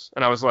paint those?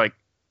 And I was like,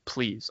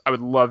 please, I would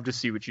love to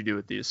see what you do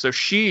with these. So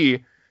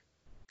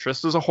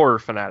Trista's a horror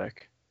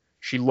fanatic.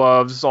 She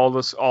loves all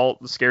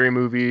the scary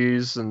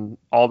movies and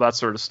all that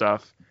sort of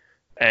stuff.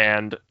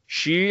 And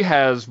she's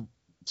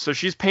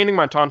painting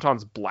my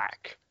Tauntauns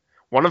black.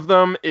 One of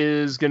them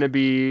is going to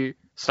be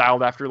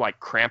styled after like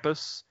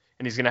Krampus,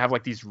 and he's going to have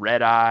like these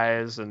red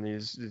eyes and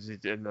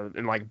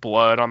and like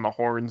blood on the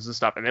horns and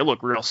stuff, and they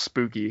look real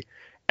spooky.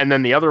 And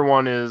then the other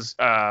one is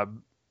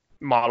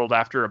modeled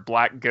after a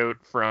black goat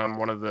from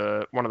one of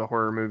the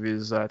horror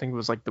movies. I think it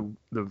was like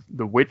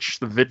the Witch,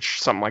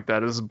 something like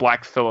that. It was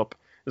Black Phillip.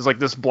 It's like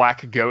this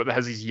black goat that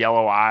has these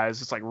yellow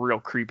eyes. It's like real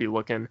creepy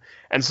looking.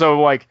 And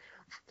so like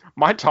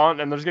my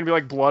and there's gonna be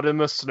like blood in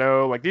the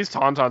snow. Like these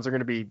Tauntauns are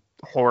gonna be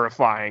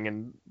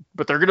horrifying,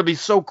 but they're gonna be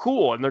so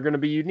cool, and they're gonna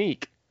be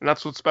unique, and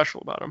that's what's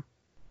special about them.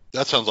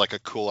 That sounds like a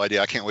cool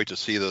idea. I can't wait to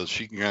see those.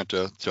 You're going to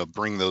have to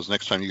bring those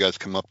next time you guys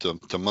come up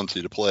to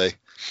Muncie to play.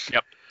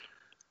 Yep.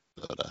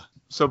 But,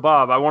 so,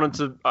 Bob, I wanted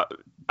to...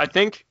 I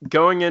think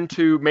going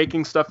into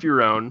making stuff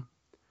your own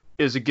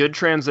is a good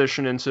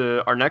transition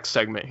into our next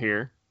segment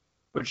here,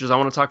 which is I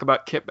want to talk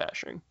about kit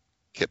bashing.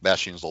 Kit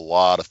bashing is a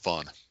lot of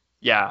fun.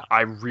 Yeah,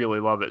 I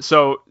really love it.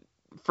 So,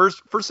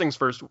 first things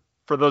first,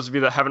 for those of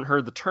you that haven't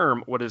heard the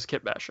term, what is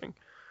kit bashing?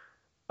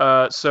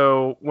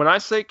 So when I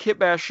say kit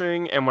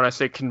bashing and when I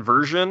say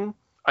conversion,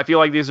 I feel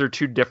like these are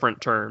two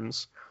different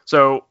terms.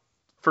 So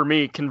for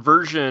me,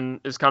 conversion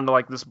is kind of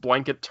like this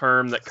blanket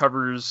term that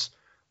covers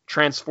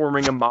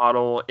transforming a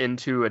model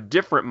into a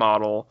different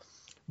model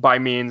by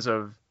means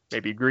of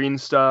maybe green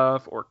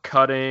stuff or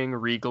cutting,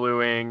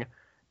 regluing,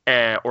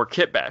 or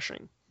kit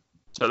bashing.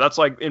 So that's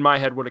like in my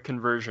head what a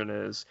conversion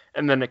is.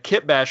 And then a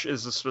kit bash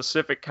is a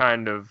specific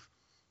kind of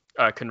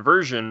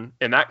conversion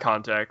in that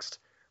context,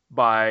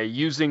 by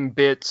using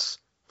bits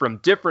from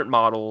different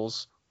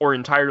models or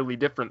entirely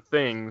different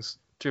things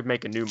to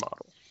make a new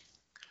model.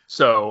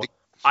 So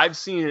I've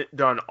seen it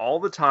done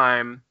all the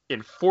time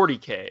in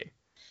 40K,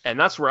 and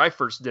that's where I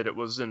first did it,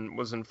 was in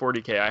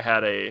 40K. I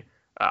had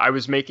I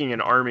was making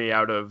an army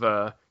out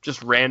of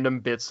just random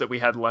bits that we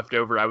had left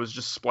over. I was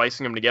just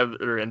splicing them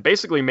together and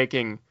basically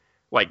making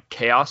like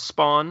chaos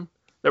spawn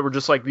that were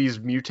just like these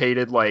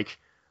mutated, like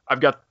I've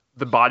got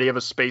the body of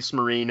a space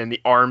marine and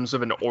the arms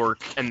of an orc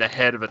and the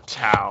head of a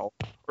Tau,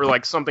 or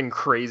like something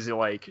crazy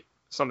like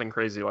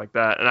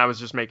that. And I was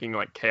just making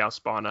like chaos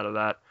spawn out of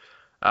that,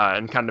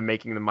 and kind of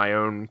making them my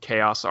own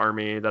chaos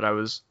army that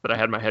I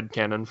had my head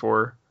cannon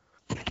for.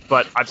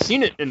 But I've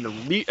seen it in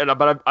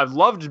but I've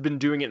loved been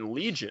doing it in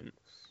Legion.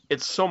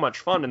 It's so much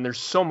fun, and there's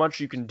so much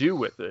you can do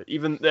with it.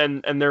 Even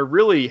then, and they're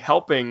really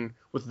helping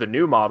with the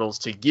new models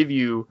to give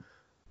you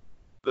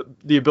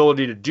the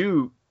ability to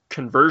do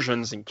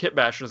conversions and kit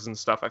bashes and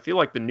stuff, I feel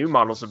like the new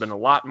models have been a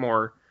lot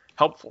more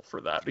helpful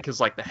for that, because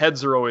like the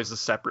heads are always a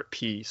separate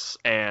piece,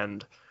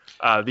 and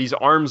these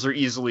arms are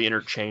easily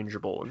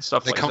interchangeable and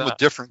stuff They like that. come with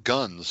different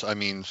guns. I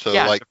mean, so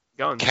Yeah, like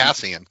guns.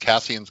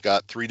 Cassian's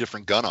got 3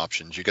 different gun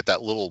options. You get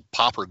that little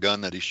popper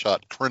gun that he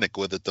shot Krennic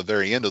with at the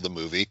very end of the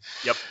movie.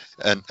 Yep.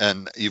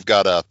 And you've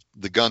got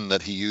the gun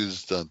that he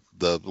used,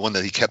 the one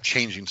that he kept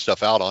changing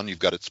stuff out on. You've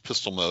got its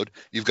pistol mode.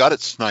 You've got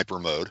its sniper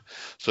mode.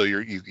 So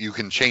you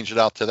can change it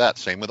out to that.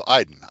 Same with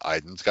Iden.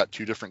 Iden's got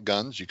 2 different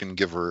guns. You can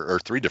give her, or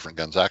 3 different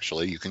guns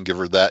actually. You can give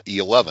her that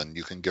E11.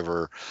 You can give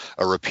her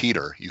a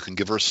repeater. You can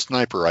give her a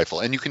sniper rifle,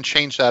 and you can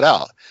change that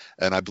out.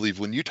 And I believe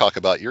when you talk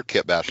about your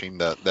kit bashing,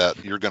 that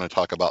you're going to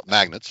talk about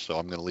magnets. So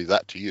I'm going to leave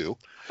that to you.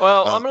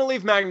 Well, I'm going to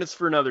leave magnets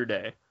for another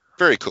day.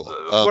 Very cool.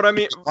 What I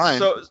mean,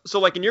 so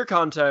like in your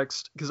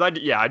context, because I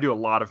do a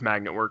lot of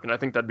magnet work, and I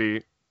think that'd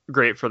be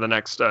great for the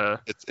next the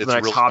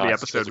next hobby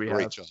episode we have.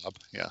 Great job.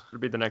 Yeah,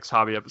 it'd be the next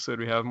hobby episode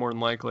we have more than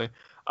likely.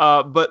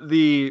 But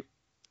the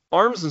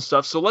arms and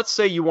stuff. So let's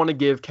say you want to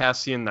give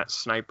Cassian that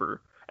sniper,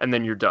 and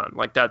then you're done.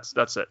 Like that's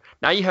it.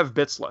 Now you have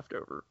bits left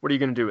over. What are you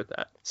going to do with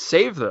that?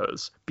 Save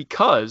those,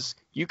 because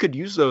you could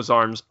use those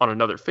arms on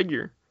another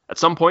figure. At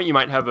some point, you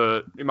might have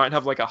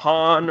like a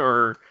Han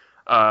or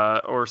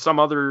some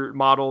other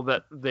model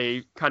that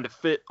they kind of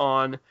fit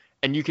on,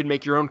 and you can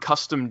make your own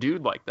custom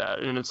dude like that.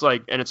 And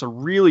it's a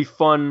really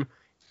fun,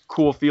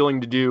 cool feeling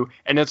to do.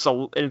 And it's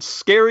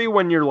scary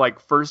when you're like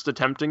first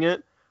attempting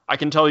it. I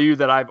can tell you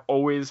that I've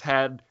always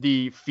had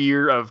the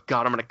fear of,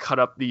 God, I'm going to cut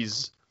up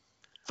these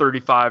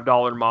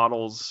 $35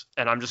 models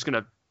and I'm just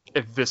going to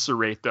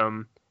eviscerate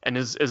them. And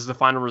is the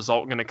final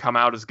result going to come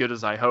out as good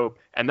as I hope?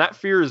 And that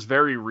fear is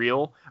very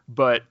real,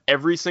 but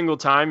every single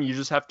time you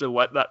just have to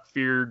let that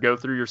fear go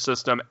through your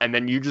system, and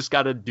then you just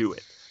got to do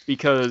it.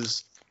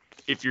 Because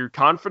if you're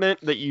confident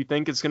that you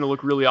think it's going to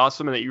look really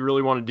awesome and that you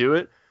really want to do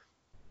it,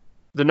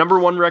 the number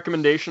one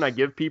recommendation I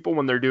give people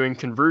when they're doing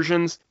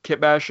conversions,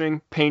 kit bashing,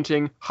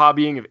 painting,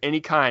 hobbying of any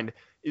kind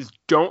is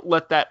don't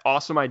let that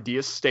awesome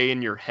idea stay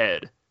in your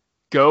head.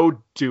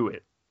 Go do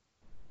it.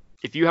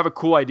 If you have a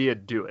cool idea,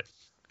 do it.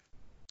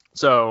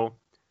 So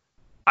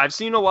I've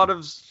seen a lot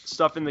of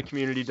stuff in the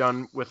community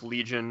done with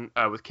Legion,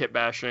 with kit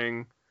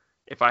bashing.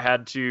 If I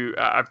had to,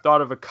 I've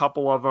thought of a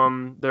couple of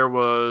them. There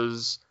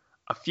was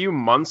a few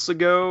months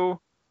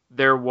ago,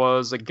 there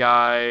was a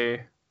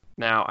guy.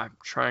 Now I'm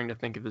trying to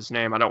think of his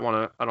name. I don't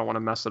want to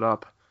mess it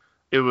up.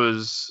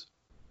 Jace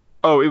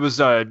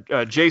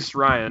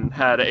Ryan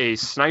had a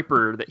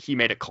sniper that he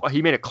made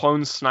a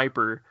clone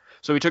sniper.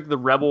 So he took the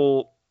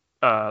Rebel,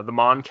 the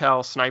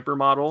Mon-Cal sniper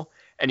model,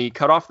 and he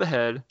cut off the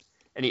head.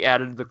 And he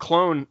added the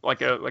clone,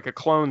 like a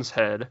clone's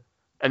head,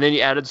 and then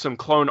he added some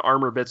clone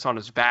armor bits on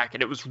his back,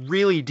 and it was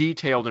really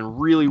detailed and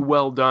really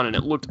well done, and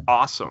it looked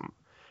awesome.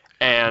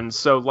 And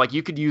so, like,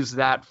 you could use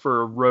that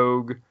for a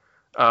rogue,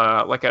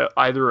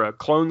 either a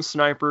clone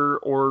sniper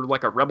or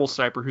like a rebel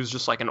sniper who's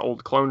just like an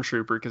old clone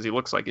trooper, because he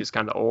looks like he's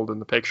kind of old in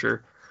the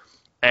picture.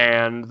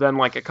 And then,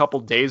 like, a couple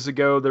days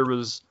ago, there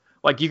was,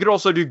 like, you could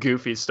also do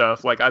goofy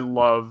stuff. Like, I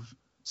love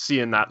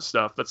seeing that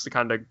stuff. That's the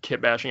kind of kit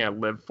bashing I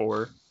live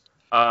for.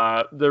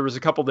 There was a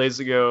couple days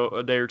ago,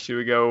 a day or two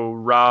ago,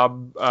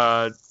 Rob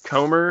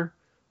Comer,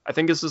 I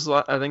think is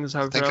how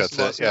he pronounced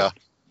it. Yeah.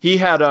 He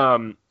had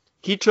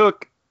he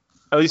took,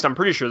 at least I'm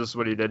pretty sure this is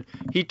what he did.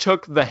 He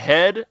took the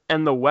head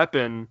and the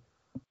weapon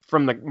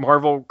from the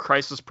Marvel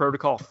Crisis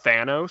Protocol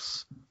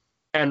Thanos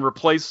and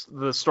replaced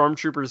the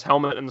Stormtrooper's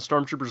helmet and the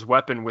Stormtrooper's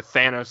weapon with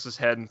Thanos'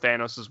 head and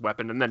Thanos'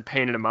 weapon, and then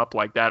painted him up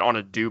like that on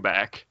a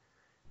dewback.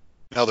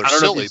 Now they're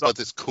silly, but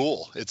it's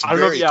cool. It's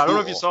very cool. I don't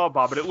know if you saw it,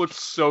 Bob, but it looked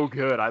so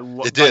good.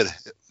 It did.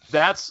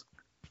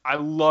 I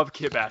love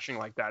kit bashing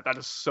like that. That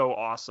is so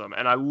awesome,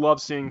 and I love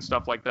seeing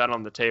stuff like that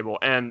on the table.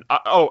 And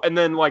and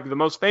then like the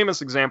most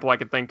famous example I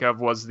could think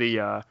of was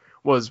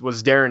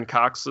was Darren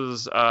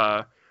Cox's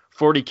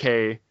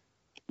 40K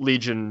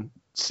Legion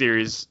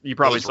series. You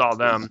probably saw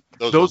them.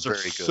 Those are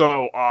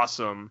so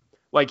awesome.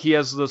 Like he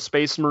has the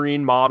Space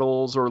Marine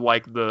models, or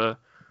like the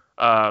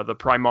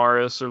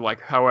Primaris, or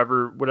like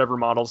whatever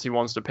models he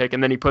wants to pick,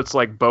 and then he puts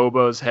like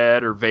Boba's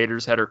head or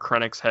Vader's head or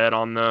Krennic's head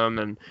on them,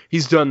 and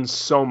he's done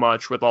so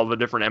much with all the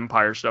different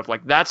Empire stuff.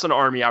 Like that's an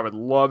army I would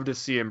love to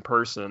see in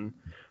person.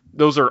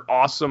 Those are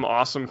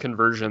awesome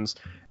conversions,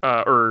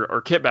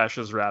 or kit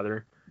bashes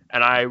rather,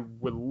 and I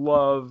would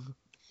love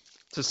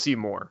to see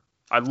more.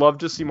 I'd love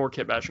to see more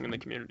kit bashing in the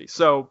community.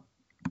 So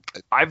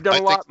I've done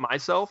a lot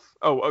myself.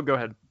 Oh, go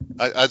ahead.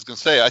 I was going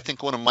to say, I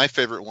think one of my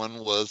favorite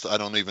one was, I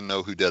don't even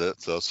know who did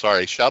it, so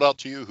sorry. Shout out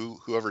to you,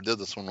 whoever did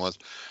this one was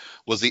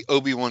the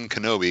Obi-Wan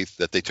Kenobi,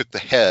 that they took the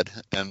head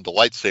and the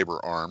lightsaber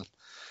arm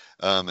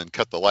and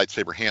cut the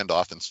lightsaber hand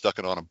off and stuck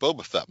it on a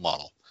Boba Fett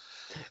model.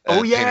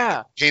 Oh,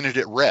 yeah. Painted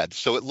it red.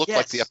 So it looked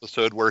like the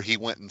episode where he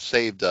went and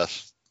saved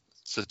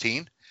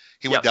Satine.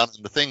 He went down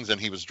into things and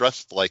he was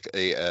dressed like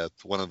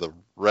one of the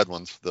red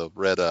ones, the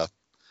red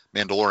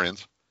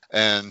Mandalorians.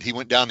 And he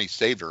went down and he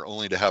saved her,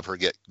 only to have her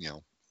get,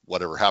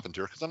 whatever happened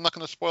to her. Because I'm not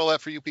going to spoil that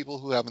for you people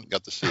who haven't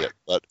got to see it.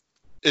 But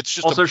It's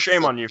just Also, a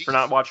shame on you piece. for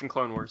not watching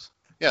Clone Wars.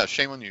 Yeah,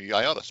 shame on you.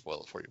 I ought to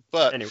spoil it for you.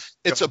 But Anyway,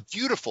 it's a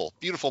beautiful,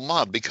 beautiful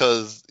mod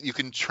because you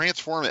can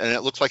transform it, and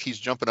it looks like he's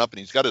jumping up, and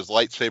he's got his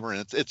lightsaber,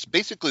 and it's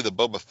basically the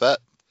Boba Fett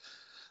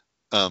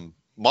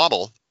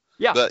model.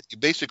 Yeah. But you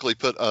basically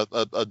put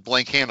a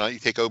blank hand on it. You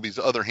take Obi's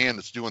other hand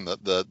that's doing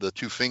the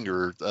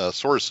two-finger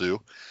Sorisu.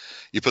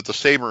 You put the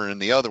saber in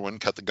the other one,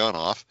 cut the gun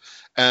off,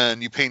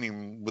 and you paint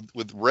him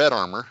with red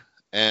armor,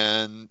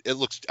 and it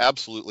looks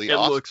absolutely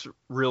awesome. It looks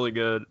really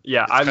good.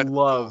 Yeah, It's I kind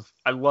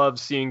of love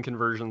seeing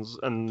conversions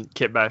and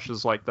kit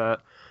bashes like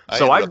that. I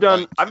So ended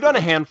up I've done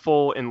a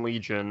handful in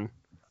Legion.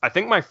 I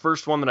think my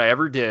first one that I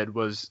ever did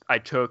was I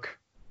took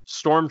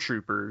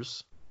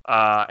Stormtroopers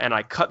and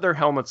I cut their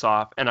helmets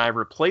off and I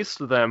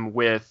replaced them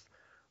with,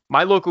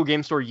 my local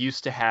game store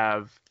used to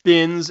have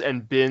bins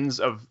and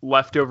bins of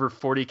leftover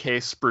 40k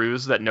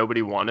sprues that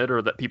nobody wanted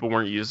or that people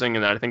weren't using,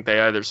 and I think they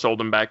either sold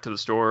them back to the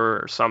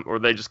store or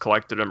they just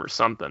collected them or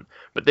something.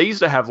 But they used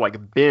to have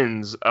like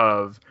bins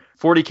of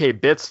 40k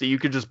bits that you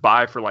could just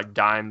buy for like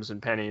dimes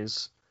and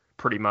pennies,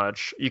 pretty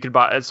much. You could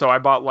buy, so I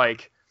bought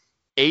like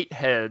 8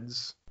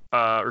 heads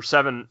or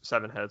seven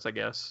heads, I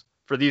guess,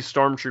 for these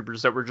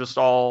Stormtroopers that were just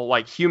all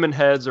like human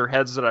heads or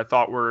heads that I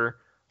thought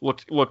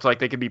looked like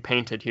they could be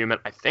painted human.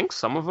 I think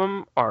some of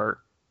them are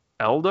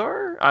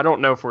Eldar. I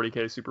don't know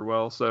 40k super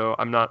well, so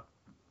I'm not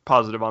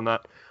positive on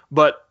that.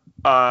 But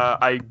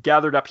I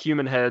gathered up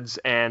human heads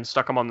and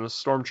stuck them on the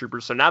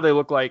Stormtroopers, so now they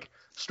look like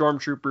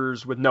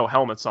Stormtroopers with no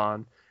helmets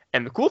on.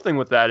 And the cool thing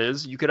with that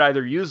is you could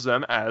either use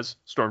them as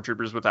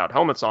Stormtroopers without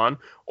helmets on,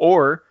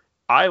 or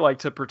I like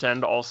to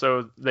pretend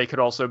also they could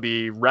also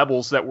be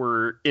rebels that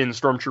were in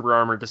Stormtrooper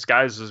armor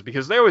disguises,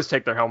 because they always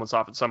take their helmets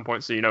off at some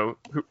point, so you know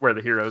where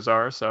the heroes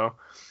are. So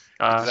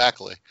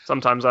exactly.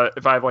 Sometimes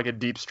if I have like a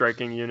deep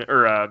striking unit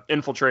or a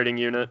infiltrating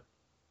unit,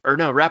 or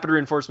no, rapid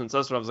reinforcements,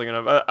 that's what I was thinking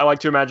of. I like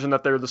to imagine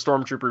that they're the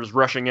Stormtroopers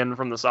rushing in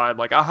from the side,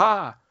 like,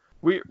 aha,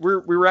 we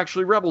were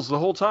actually rebels the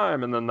whole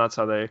time, and then that's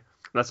how they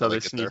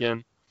sneak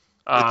in.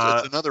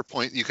 It's another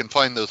point. You can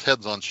find those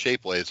heads on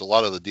Shapeways. A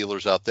lot of the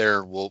dealers out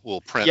there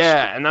will print.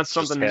 Yeah, and that's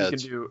something you can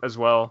do as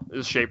well,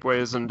 is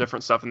Shapeways and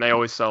different stuff, and they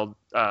always sell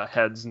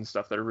heads and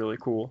stuff that are really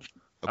cool.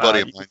 A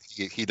buddy of mine,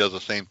 he does the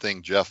same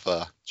thing. Jeff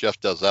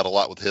does that a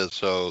lot with his.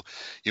 So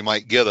you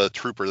might get a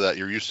trooper that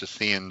you're used to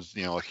seeing,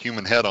 a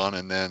human head on,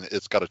 and then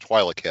it's got a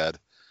Twi'lek head,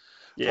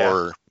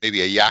 or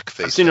maybe a yak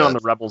face. I've seen head. it on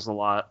the Rebels a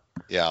lot.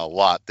 Yeah, a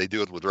lot. They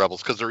do it with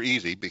Rebels because they're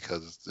easy,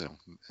 because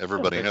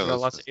everybody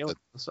knows. Lots of aliens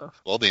and stuff.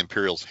 Well, the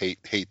Imperials hate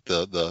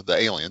the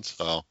aliens,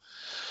 so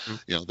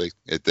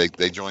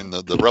they join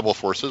the Rebel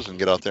forces and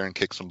get out there and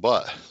kick some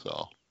butt.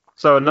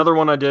 So another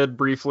one I did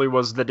briefly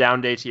was the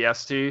downed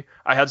ATST.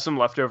 I had some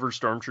leftover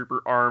Stormtrooper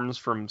arms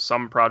from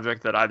some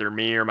project that either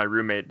me or my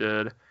roommate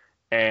did,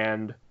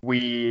 and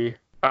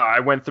I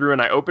went through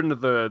and I opened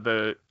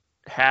the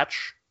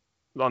hatch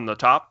on the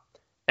top,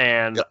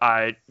 and yep.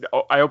 I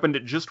opened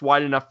it just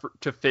wide enough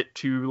to fit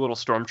 2 little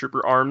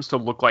Stormtrooper arms to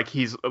look like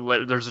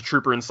there's a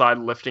trooper inside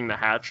lifting the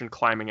hatch and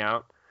climbing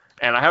out.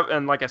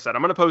 And like I said,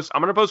 I'm gonna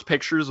post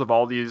pictures of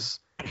all these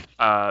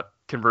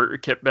converter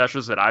kit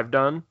bashes that I've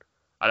done.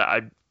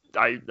 I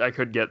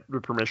could get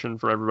the permission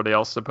from everybody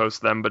else to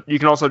post them, but you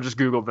can also just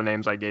Google the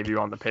names I gave you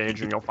on the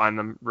page and you'll find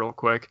them real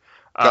quick.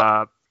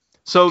 The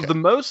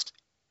most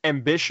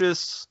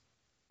ambitious,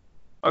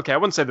 I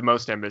wouldn't say the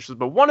most ambitious,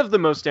 but one of the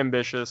most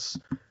ambitious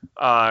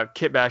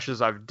kit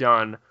bashes I've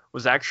done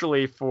was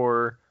actually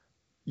for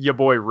ya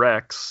boy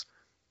Rex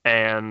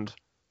and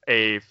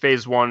a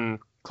Phase 1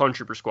 Clone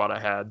Trooper squad I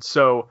had.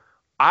 So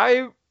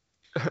I,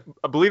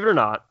 believe it or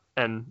not,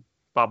 and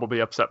Bob will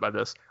be upset by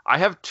this, I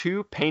have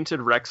 2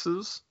 painted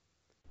Rexes.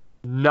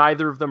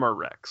 Neither of them are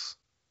Rex.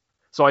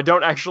 So I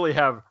don't actually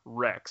have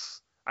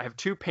Rex. I have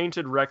 2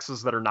 painted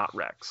Rexes that are not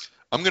Rex.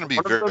 I'm going to be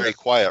very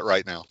quiet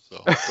right now,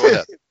 so go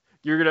ahead.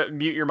 You're going to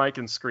mute your mic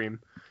and scream.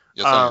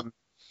 Yes, I am.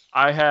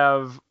 I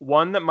have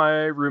one that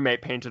my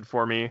roommate painted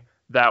for me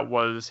that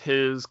was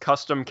his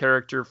custom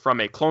character from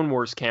a Clone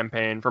Wars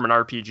campaign, from an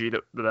RPG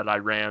that I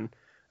ran.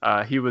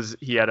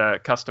 He had a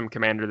custom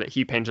commander that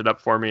he painted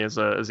up for me as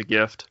a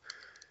gift.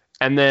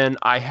 And then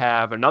I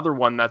have another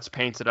one that's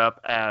painted up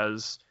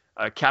as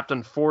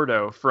Captain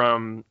Fordo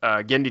from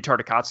Genndy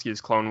Tartakovsky's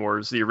Clone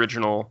Wars, the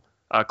original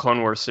Clone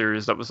Wars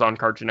series that was on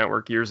Cartoon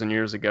Network years and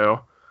years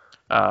ago,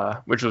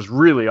 which was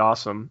really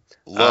awesome.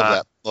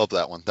 Love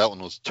that one. That one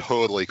was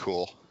totally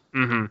cool.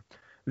 Mm-hmm.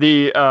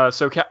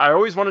 I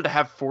always wanted to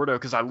have Fordo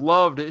because I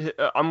loved it.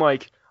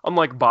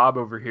 Unlike Bob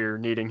over here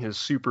needing his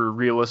super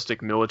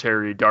realistic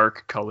military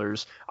dark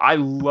colors, I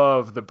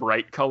love the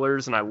bright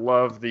colors, and I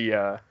love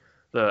the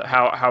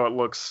how it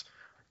looks,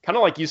 kind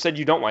of like you said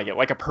you don't like it,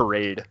 like a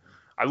parade.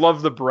 I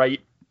love the bright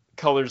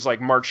colors, like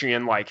marching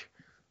in, like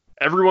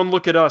everyone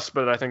look at us,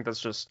 but I think that's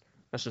just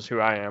who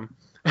I am.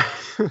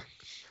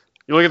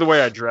 You look at the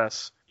way I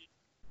dress.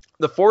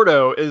 The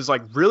Fordo is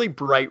like really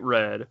bright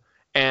red,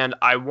 and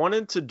I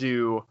wanted to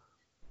do,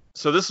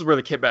 so this is where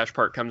the kit bash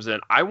part comes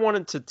in. I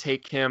wanted to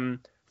take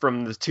him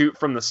from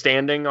the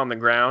standing on the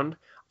ground.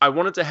 I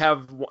wanted to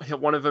have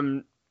one of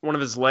them one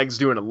of his legs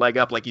doing a leg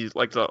up, like he's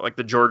like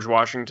the George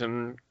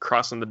Washington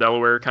crossing the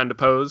Delaware kind of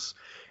pose,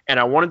 and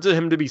I wanted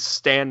him to be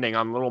standing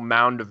on a little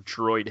mound of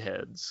droid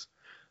heads.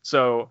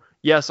 So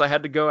yes, I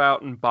had to go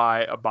out and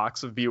buy a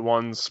box of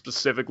B1s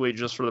specifically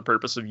just for the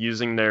purpose of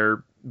using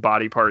their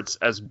body parts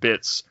as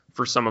bits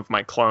for some of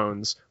my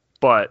clones.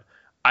 But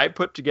I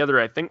put together,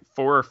 I think,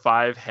 4 or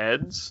 5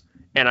 heads,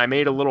 and I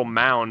made a little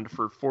mound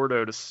for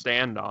Fordo to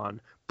stand on.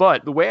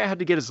 But the way I had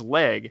to get his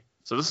leg,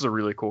 so this is a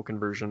really cool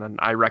conversion, and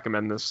I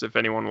recommend this if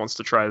anyone wants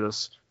to try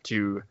this,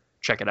 to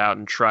check it out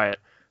and try it.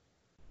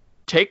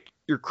 Take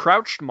your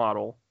crouched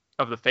model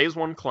of the Phase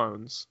 1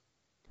 clones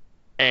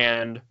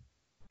and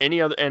any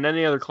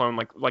other clone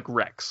like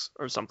Rex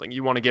or something.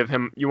 You want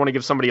to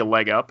give somebody a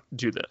leg up,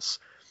 do this.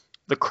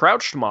 The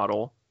crouched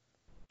model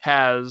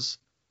has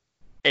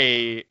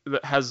his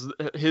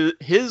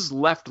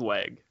left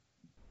leg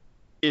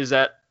is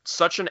at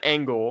such an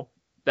angle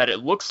that it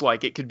looks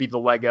like it could be the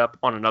leg up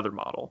on another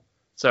model.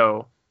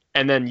 So,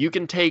 and then you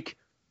can take,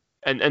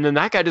 and then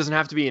that guy doesn't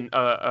have to be an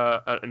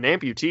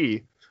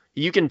amputee.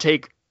 You can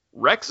take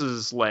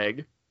Rex's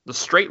leg, the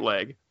straight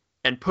leg,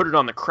 and put it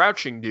on the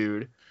crouching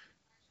dude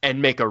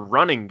and make a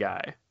running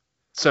guy.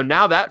 So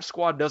now that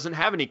squad doesn't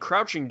have any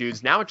crouching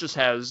dudes. Now it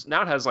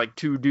has like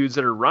 2 dudes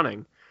that are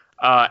running.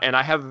 And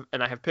I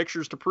have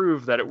pictures to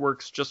prove that it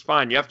works just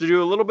fine. You have to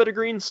do a little bit of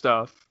green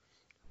stuff,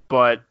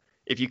 but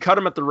if you cut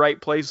them at the right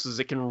places,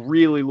 it can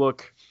really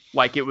look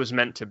like it was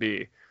meant to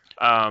be.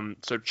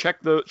 So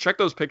check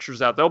those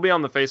pictures out. They'll be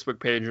on the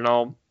Facebook page, and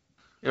I'll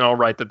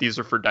write that these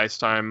are for Dice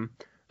Time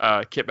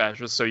kit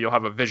bashes, so you'll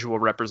have a visual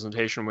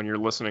representation when you're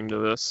listening to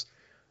this.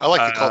 I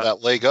like to call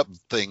that leg up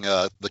thing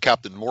the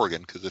Captain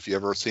Morgan, because if you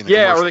ever seen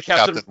or the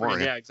Captain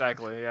Morgan. Yeah,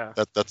 exactly. Yeah.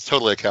 That's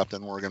totally a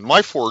Captain Morgan.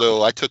 My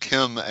Fordo, I took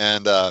him,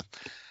 and the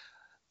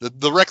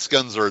Rex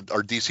guns are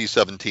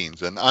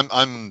DC-17s, and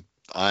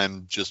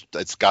I'm just,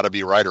 it's got to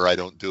be right or I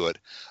don't do it.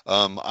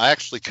 I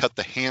actually cut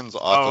the hands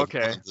off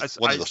of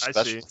one of the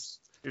specialists.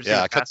 You're just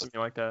gonna pass at me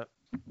like that.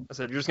 I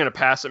said, you're just going to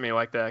pass at me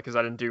like that because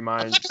I didn't do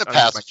mine. I'm not going to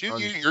pass at you.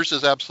 Yours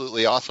is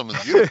absolutely awesome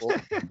and beautiful.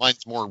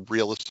 Mine's more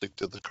realistic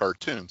to the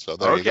cartoon. So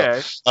there you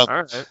go. All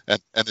right. And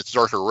it's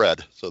darker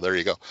red. So there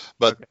you go.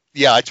 But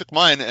yeah, I took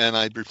mine and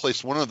I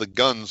replaced one of the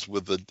guns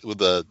with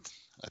the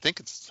I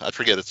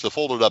forget, it's the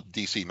folded up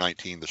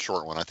DC-19, the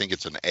short one. I think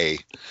it's an A.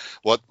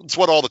 It's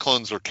what all the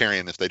clones are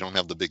carrying if they don't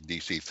have the big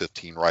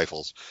DC-15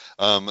 rifles.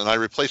 And I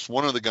replaced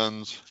one of the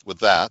guns with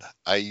that.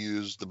 I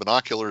used the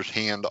binoculars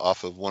hand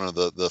off of one of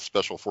the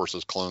Special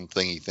Forces clone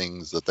thingy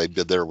things that they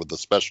did there with the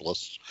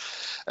specialists.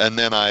 And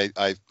then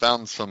I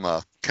found some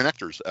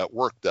connectors at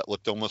work that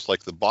looked almost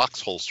like the box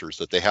holsters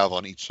that they have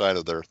on each side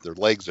of their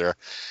legs there.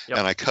 Yep.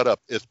 And I cut up,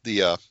 if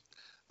the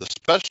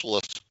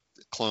specialist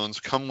clones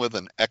come with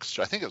an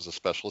extra, I think it was a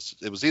specialist,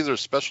 it was either a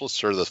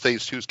specialist or the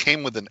Phase 2s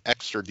came with an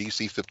extra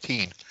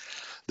DC-15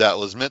 that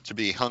was meant to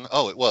be hung.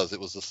 It was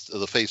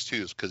the Phase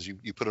 2s, because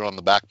you put it on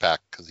the backpack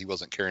because he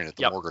wasn't carrying it,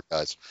 the Mortar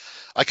guys.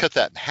 I cut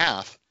that in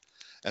half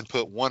and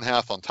put one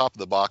half on top of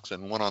the box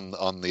and one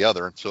on the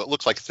other, so it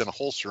looks like it's in a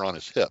holster on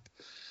his hip.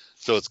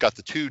 So it's got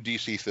the 2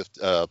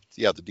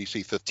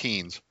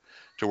 DC-15s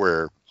to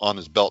wear on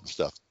his belt and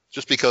stuff.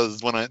 Just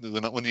because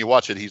when you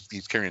watch it,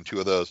 he's carrying 2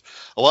 of those.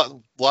 A lot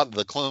of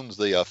the clones,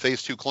 the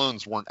Phase 2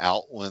 clones, weren't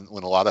out when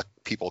a lot of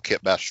people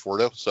kit bashed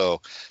Fordo.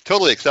 So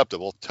totally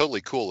acceptable, totally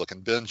cool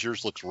looking. Ben's,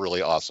 yours looks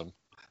really awesome.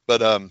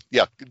 But no,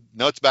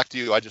 it's back to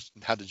you. I just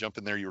had to jump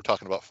in there. You were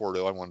talking about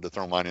Fordo. I wanted to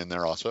throw mine in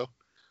there also.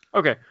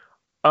 Okay.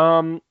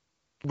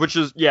 Which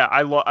is,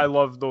 I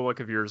love the look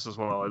of yours as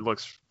well. It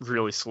looks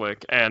really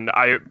slick, and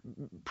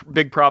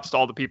big props to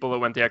all the people that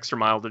went the extra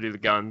mile to do the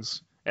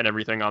guns and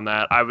everything on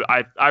that.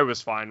 I was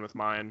fine with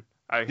mine.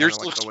 Yours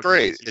looks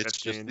great. It's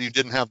just you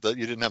didn't have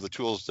the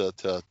tools to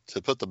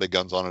put the big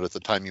guns on it at the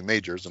time you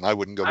made yours, and I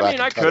wouldn't go back.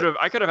 I could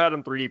have had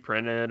them 3D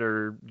printed,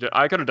 or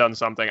I could have done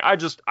something.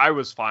 I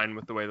was fine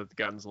with the way that the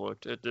guns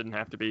looked. It didn't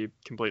have to be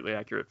completely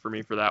accurate for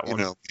me for that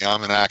one.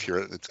 I'm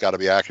inaccurate. It's got to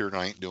be accurate,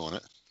 and I ain't doing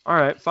it. All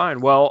right,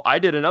 fine. Well, I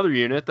did another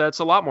unit that's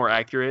a lot more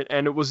accurate,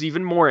 and it was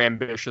even more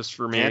ambitious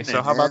for me.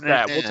 So how about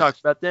that? We'll talk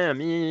about them.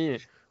 Go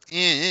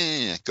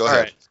ahead. All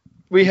right.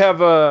 We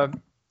have a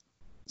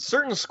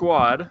certain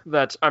squad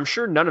that I'm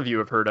sure none of you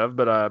have heard of,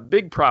 but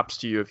big props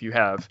to you if you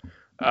have,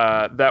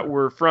 that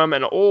were from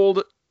an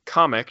old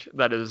comic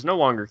that is no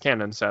longer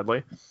canon,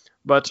 sadly,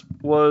 but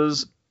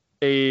was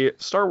a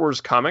Star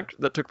Wars comic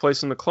that took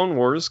place in the Clone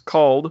Wars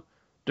called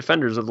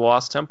Defenders of the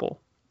Lost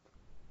Temple.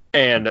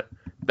 And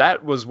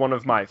that was one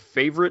of my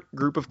favorite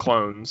group of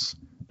clones.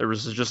 There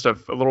was just a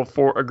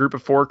group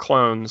of 4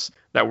 clones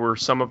that were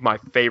some of my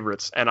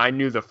favorites, and I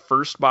knew the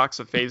first box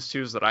of Phase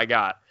 2s that I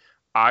got,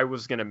 I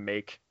was going to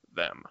make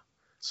them.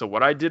 So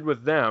what I did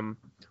with them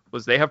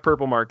was they have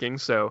purple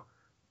markings, so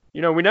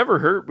we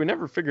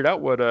never figured out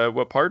what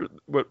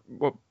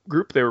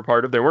group they were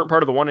part of. They weren't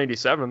part of the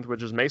 187th,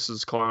 which is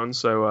Mace's clone,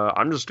 so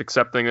I'm just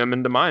accepting them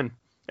into mine.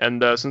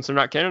 And since they're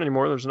not canon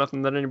anymore, there's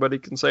nothing that anybody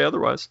can say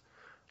otherwise.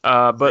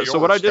 So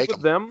what I did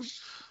with them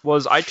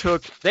was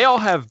they all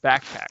have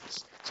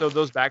backpacks. So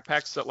those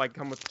backpacks that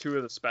come with 2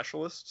 of the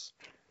specialists,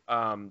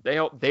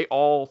 They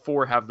all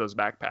 4 have those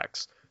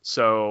backpacks.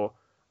 So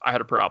I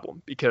had a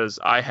problem because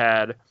I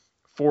had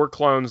 4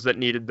 clones that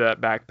needed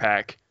that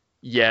backpack,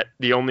 yet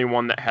the only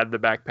one that had the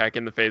backpack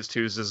in the phase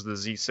 2s is the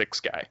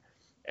Z6 guy.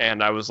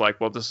 And I was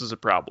like, well, this is a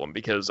problem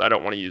because I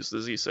don't want to use the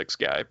Z6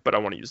 guy, but I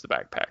want to use the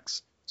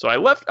backpacks. So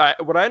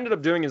what I ended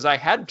up doing is I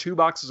had 2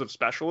 boxes of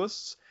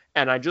specialists,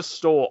 and I just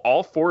stole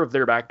all 4 of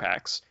their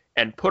backpacks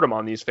and put them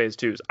on these phase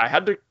 2s. I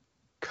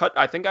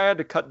think I had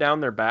to cut down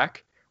their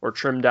back or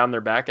trim down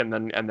their back and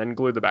then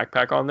glue the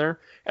backpack on there.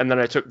 And then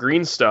I took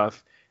green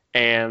stuff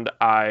and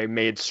I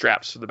made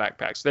straps for the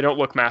backpacks. They don't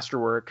look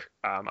masterwork.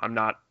 I'm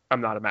not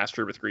a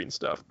master with green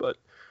stuff, but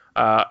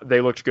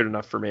they looked good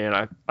enough for me,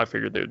 and I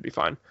figured they would be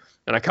fine.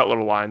 And I cut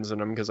little lines in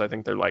them because I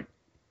think they're like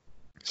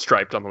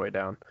striped on the way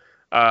down.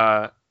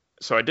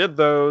 So I did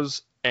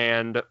those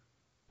and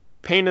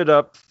painted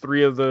up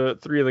 3 of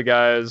the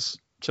guys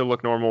to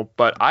look normal.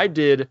 But I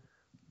did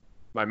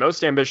my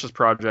most ambitious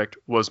project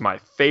was my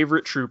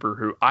favorite trooper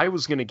who I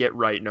was going to get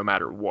right no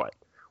matter what,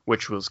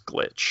 which was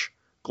Glitch.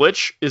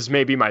 Glitch is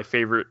maybe my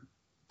favorite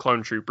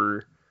clone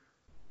trooper.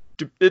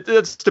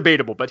 It's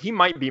debatable, but he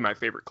might be my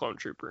favorite clone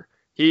trooper.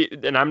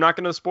 And I'm not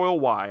going to spoil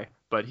why,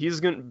 but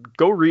he's going to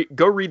go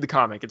read the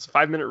comic. It's a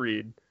 5-minute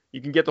read. You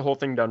can get the whole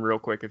thing done real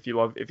quick. If you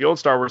love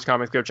Star Wars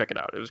comics, go check it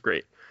out. It was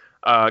great.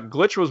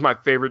 Glitch was my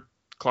favorite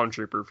clone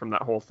trooper from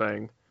that whole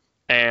thing,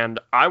 and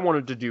I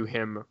wanted to do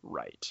him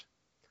right.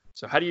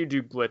 So how do you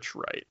do Glitch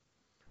right?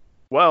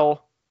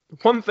 Well,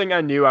 one thing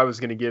I knew I was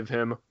going to give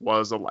him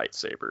was a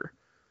lightsaber.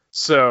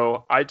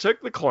 So I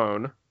took the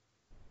clone,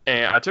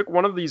 and I took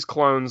one of these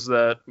clones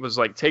that was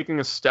like taking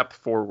a step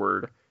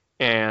forward,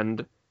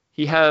 and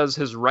he has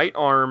his right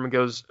arm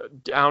goes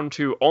down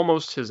to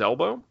almost his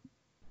elbow.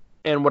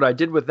 And what I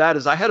did with that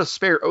is I had a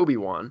spare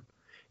Obi-Wan,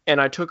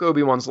 and I took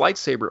Obi-Wan's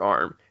lightsaber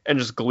arm and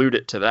just glued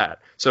it to that.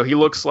 So he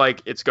looks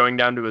like it's going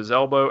down to his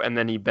elbow, and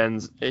then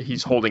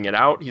he's holding it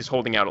out. He's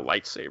holding out a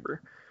lightsaber.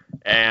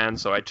 And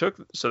so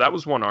that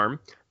was one arm.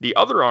 The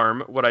other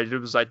arm, what I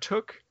did was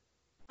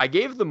I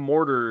gave the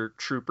mortar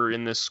trooper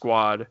in this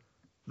squad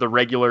the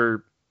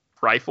regular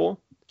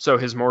rifle, so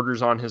his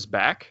mortar's on his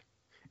back.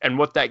 And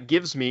what that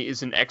gives me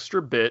is an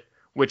extra bit,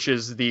 which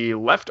is the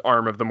left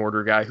arm of the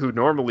mortar guy who'd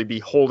normally be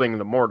holding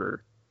the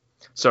mortar.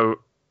 So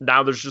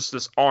now there's just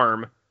this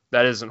arm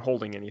that isn't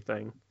holding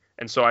anything.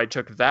 And so I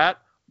took that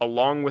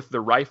along with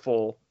the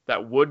rifle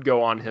that would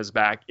go on his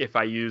back if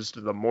I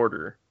used the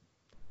mortar,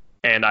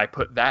 and I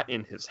put that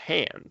in his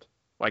hand.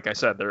 Like I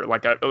said,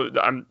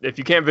 if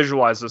you can't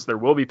visualize this, there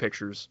will be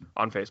pictures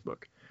on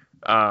Facebook.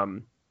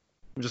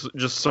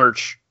 Just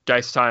search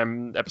Dice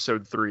Time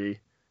Episode 3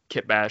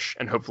 Kit Bash,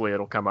 and hopefully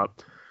it'll come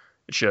up.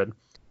 It should.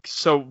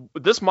 So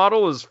this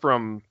model is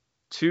from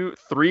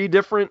 3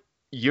 different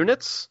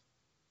units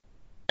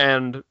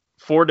and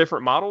 4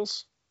 different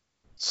models.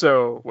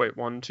 So wait,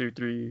 1, 2,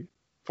 3,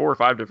 4 or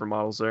 5 different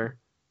models there.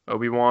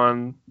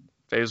 Obi-Wan,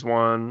 Phase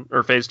 1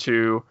 or Phase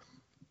 2,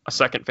 a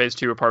second Phase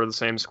 2 are part of the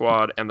same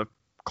squad, and the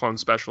clone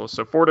specialist.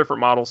 So 4 different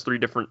models, 3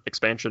 different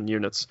expansion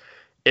units.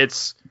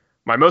 It's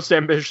my most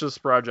ambitious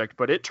project,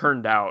 but it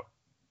turned out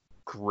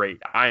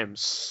great. I am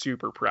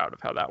super proud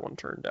of how that one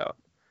turned out.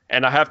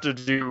 And I have to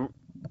do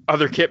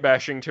other kit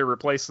bashing to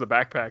replace the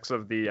backpacks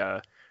of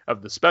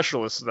the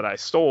specialists that I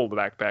stole the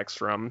backpacks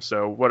from.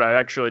 So what I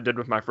actually did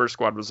with my first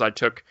squad was I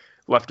took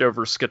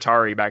leftover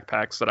Skitarii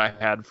backpacks that I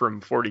had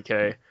from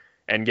 40K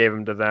and gave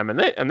them to them,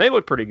 and they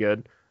look pretty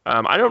good.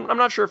 I'm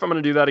not sure if I'm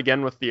going to do that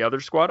again with the other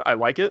squad. I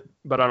like it,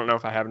 but I don't know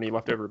if I have any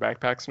leftover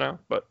backpacks now,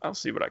 but I'll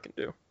see what I can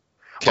do.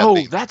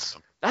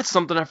 That's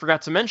something I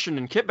forgot to mention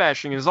in kit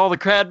bashing is all the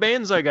Cad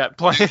Banes I got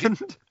planned.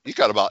 You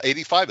got about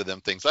 85 of them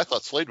things. I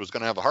thought Slade was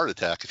going to have a heart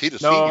attack if he'd have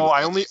seen you. No,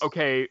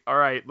 all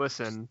right,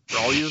 listen. For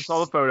all you who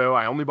saw the photo,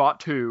 I only bought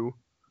 2.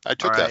 I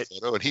took that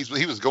photo, and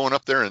he was going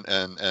up there,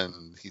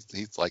 and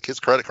he's like, his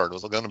credit card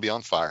was going to be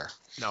on fire.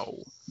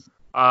 No.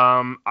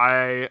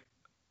 I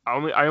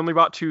only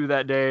bought 2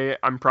 that day.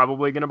 I'm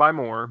probably going to buy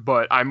more,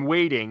 but I'm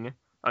waiting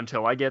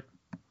until I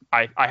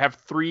have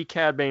 3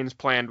 Cad Banes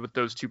planned with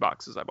those 2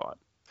 boxes I bought.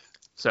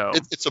 So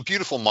it's a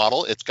beautiful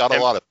model. It's got a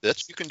lot of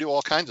bits. You can do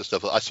all kinds of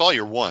stuff. I saw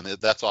your one.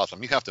 That's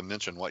awesome. You have to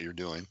mention what you're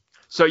doing.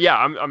 So yeah,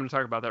 I'm going to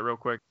talk about that real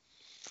quick.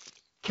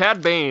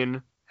 Cad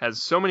Bane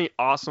has so many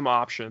awesome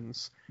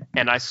options,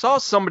 and I saw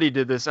somebody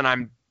did this, and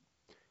I'm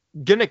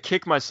going to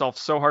kick myself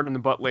so hard in the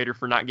butt later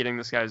for not getting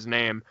this guy's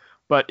name,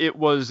 but it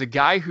was a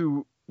guy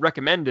who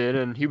recommended,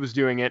 and he was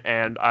doing it,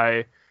 and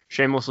I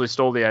shamelessly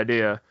stole the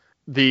idea.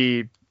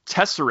 The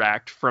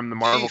Tesseract from the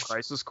Marvel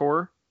Crisis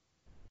Core.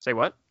 Say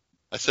what?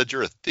 I said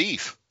you're a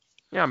thief.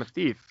 Yeah, I'm a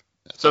thief.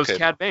 So is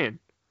Cad Bane.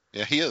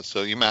 Yeah, he is.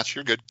 So you match.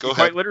 You're good. Go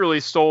ahead. Quite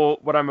literally stole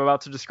what I'm about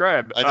to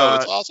describe. I know,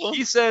 it's awesome.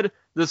 He said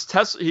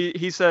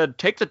he said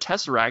take the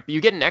Tesseract. You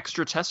get an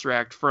extra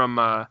Tesseract from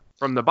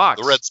the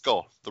box. The Red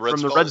Skull. The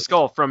Red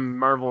Skull from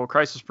Marvel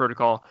Crisis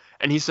Protocol.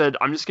 And he said,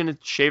 I'm just gonna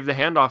shave the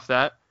hand off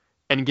that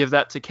and give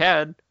that to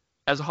Cad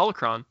as a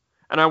holocron.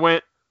 And I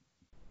went,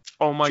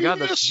 Oh my god,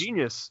 that's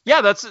genius.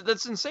 Yeah, that's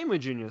insanely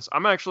genius.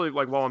 I'm actually,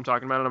 like, while I'm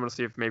talking about it, I'm gonna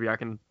see if maybe I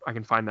can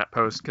find that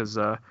post, because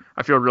I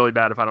feel really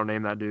bad if I don't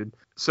name that dude.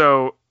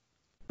 So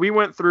we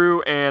went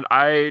through and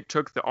I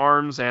took the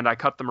arms and I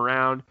cut them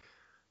around.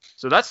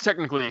 So that's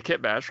technically a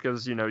kit bash,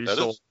 because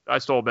I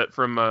stole a bit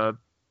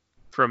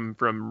from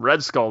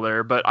Red Skull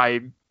there, but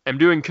I am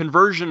doing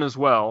conversion as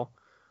well,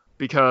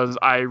 because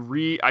I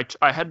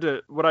had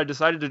to, what I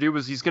decided to do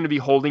was he's going to be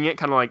holding it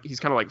he's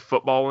kind of like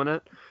footballing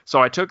it.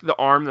 So I took the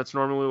arm that's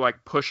normally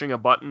like pushing a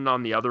button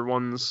on the other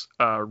one's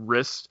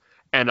wrist,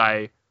 and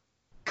I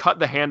cut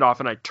the hand off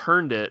and I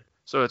turned it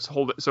so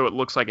it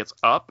looks like it's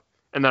up,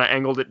 and then I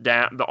angled it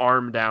down, the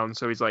arm down,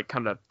 so he's like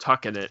kind of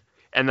tucking it,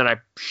 and then I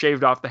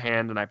shaved off the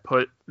hand and I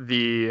put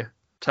the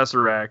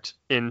Tesseract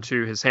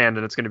into his hand,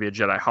 and it's going to be a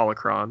Jedi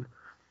Holocron.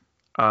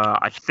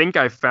 I think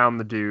I found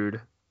the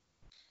dude.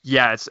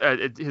 Yeah,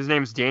 his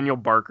name's Daniel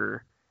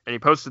Barker, and he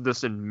posted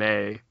this in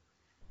May.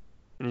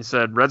 And he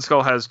said, Red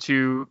Skull has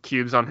 2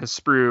 cubes on his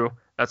sprue.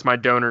 That's my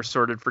donor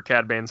sorted for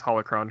Cad Bane's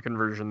Holocron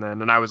conversion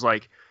then. And I was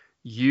like,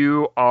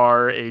 you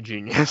are a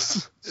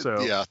genius.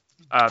 So yeah,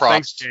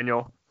 thanks,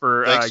 Daniel,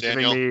 for giving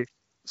me the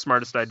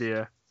smartest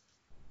idea.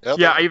 Yep.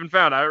 Yeah, I even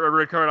found, I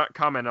wrote a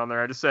comment on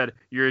there. I just said,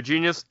 you're a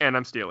genius, and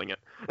I'm stealing it.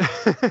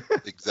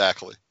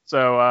 Exactly.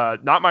 So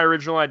not my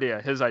original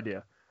idea, his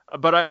idea.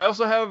 But I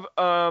also have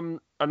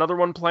another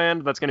one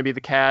planned that's going to be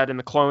the Cad in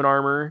the clone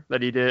armor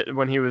that he did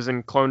when he was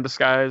in clone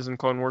disguise in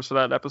Clone Wars for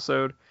that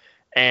episode.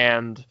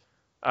 And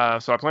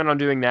so I plan on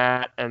doing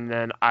that. And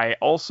then I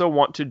also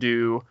want to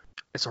do,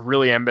 it's a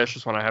really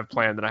ambitious one I have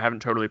planned, and I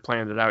haven't totally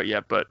planned it out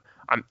yet, but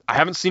I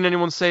haven't seen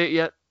anyone say it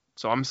yet,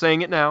 so I'm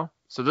saying it now.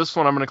 So this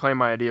one I'm going to claim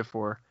my idea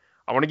for.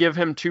 I want to give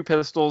him 2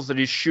 pistols that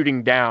he's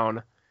shooting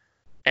down,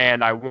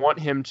 and I want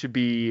him to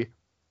be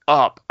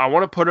up. I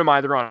want to put him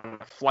either on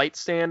a flight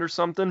stand or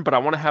something, but I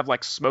want to have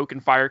like smoke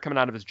and fire coming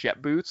out of his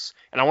jet boots,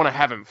 and I want to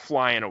have him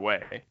flying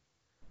away.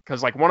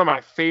 Because like one of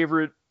my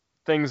favorite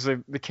things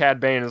of the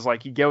Cad Bane is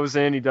like he goes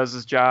in, he does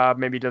his job,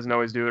 maybe he doesn't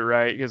always do it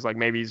right, because like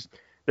maybe he's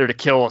there to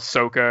kill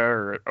Ahsoka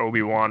or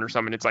Obi-Wan or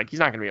something. It's like he's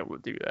not going to be able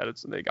to do that.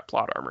 They got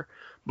plot armor.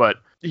 But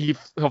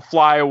he'll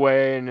fly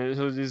away, and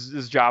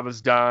his job is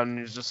done.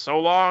 He's just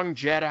so long,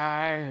 Jedi,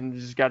 and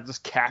he's got this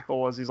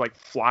cackle as he's like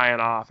flying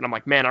off. And I'm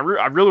like, man, I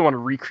really want to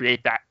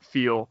recreate that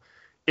feel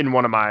in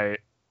my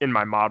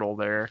model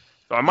there.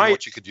 So I might.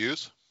 What you could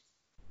use?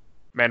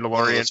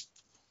 Mandalorian,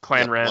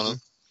 Clan Ren,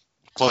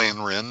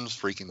 Clan Ren's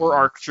freaking or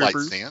ARC flight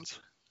troopers stands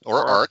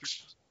or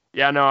ARCs.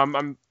 Yeah, no,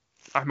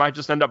 I might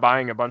just end up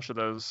buying a bunch of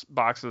those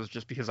boxes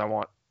just because I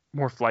want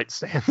more flight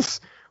stands.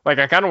 Like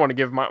I kind of want to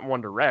give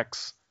one to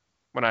Rex.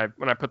 When I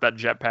put that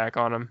jetpack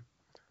on him.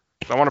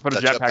 So I want to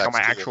put a jetpack on my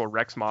actual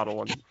Rex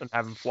model and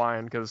have him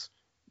flying, because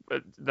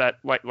that,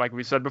 like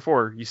we said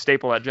before, you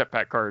staple that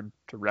jetpack card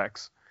to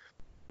Rex.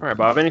 All right,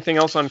 Bob, anything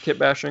else on kit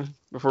bashing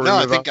before we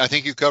move on? I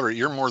think you covered it.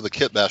 You're more the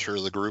kit basher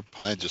of the group.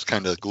 I just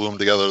kind of glue them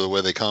together the way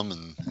they come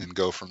and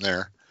go from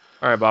there.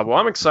 All right, Bob. Well,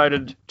 I'm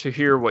excited to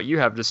hear what you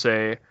have to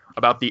say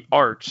about the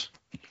art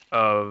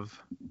of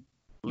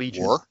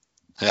Legion. War?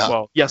 Yeah.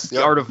 Well, yes,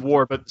 the art of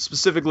war, but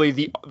specifically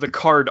the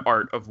card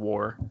art of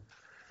war.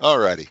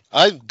 Alrighty.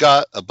 I've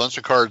got a bunch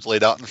of cards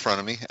laid out in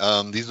front of me.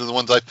 These are the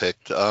ones I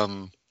picked.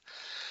 I'm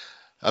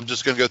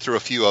just going to go through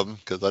a few of them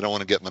because I don't want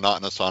to get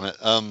monotonous on it.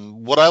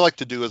 What I like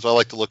to do is I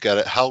like to look at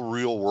it. How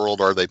real world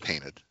are they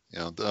painted?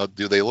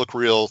 Do they look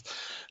real?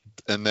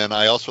 And then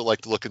I also like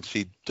to look and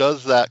see,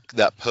 does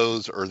that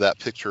pose or that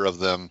picture of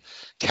them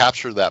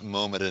capture that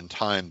moment in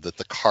time that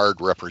the card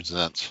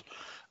represents?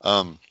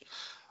 So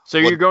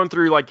you're going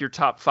through like your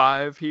top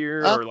 5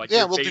 here, or like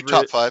we'll do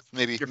top 5,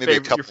 maybe a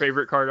couple. Your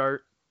favorite card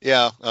art.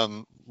 Yeah,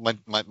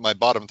 my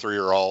bottom 3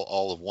 are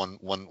all of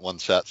one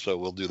set, so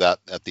we'll do that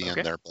at the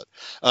end there.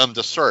 But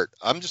to start,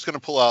 I'm just going to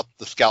pull out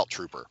the Scout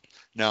Trooper.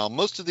 Now,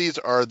 most of these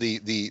are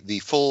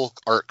the full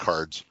art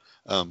cards.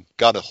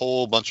 Got a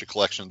whole bunch of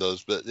collection of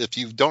those, but if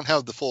you don't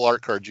have the full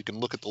art cards, you can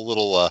look at the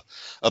little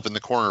up in the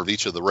corner of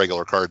each of the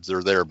regular cards.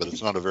 They're there, but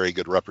it's not a very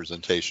good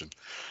representation.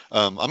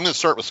 I'm going to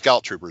start with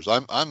Scout Troopers.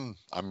 I'm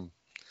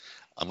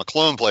a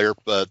clone player,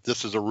 but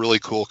this is a really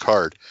cool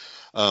card.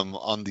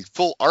 On the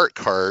full art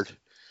card,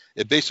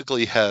 it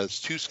basically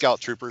has 2 Scout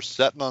Troopers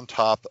sitting on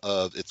top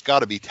of, it's got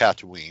to be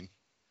Tatooine.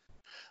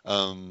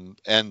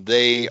 And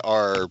they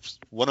are,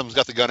 one of them's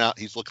got the gun out,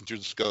 he's looking through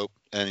the scope,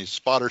 and his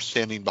spotter's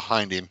standing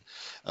behind him.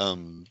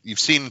 You've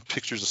seen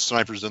pictures of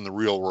snipers in the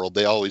real world.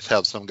 They always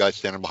have some guy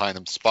standing behind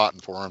them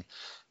spotting for them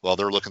while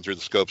they're looking through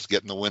the scopes,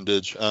 getting the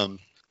windage.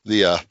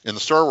 In the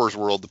Star Wars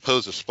world, the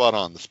pose is spot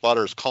on. The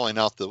spotter is calling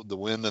out the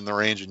wind and the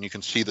range, and you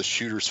can see the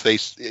shooter's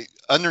face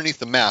underneath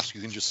the mask.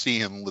 You can just see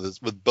him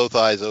with both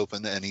eyes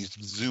open, and he's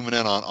zooming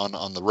in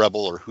on the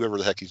rebel or whoever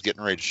the heck he's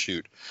getting ready to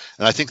shoot.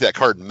 And I think that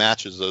card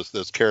matches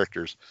those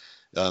characters.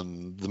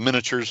 The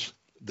miniatures,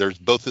 there's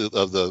both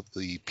of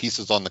the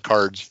pieces on the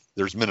cards.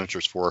 There's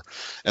miniatures for,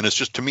 and it's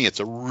just, to me, it's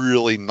a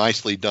really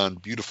nicely done,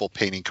 beautiful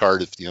painting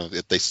card.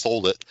 If they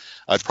sold it,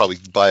 I'd probably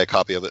buy a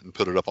copy of it and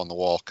put it up on the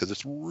wall because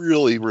it's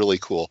really, really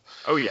cool.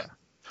 Oh yeah.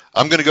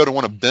 I'm going to go to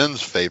one of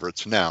Ben's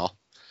favorites now.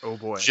 Oh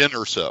boy. Jyn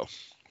Erso.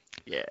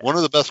 Yeah. One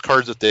of the best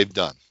cards that they've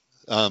done.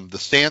 The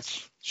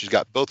stance, she's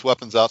got both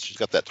weapons out. She's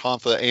got that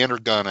tonfa and her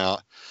gun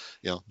out.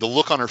 The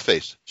look on her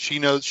face. She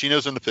knows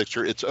in the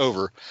picture it's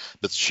over,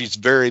 but she's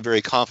very,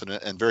 very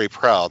confident and very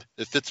proud.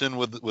 It fits in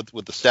with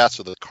the stats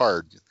of the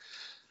card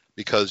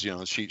because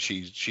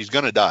she's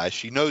going to die.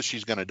 She knows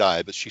she's going to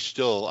die, but she's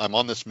still, I'm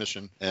on this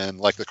mission, and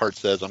like the card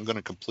says, I'm going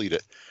to complete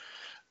it.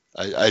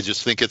 I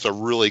just think it's a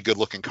really good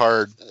looking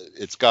card.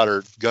 It's got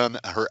her gun,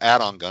 her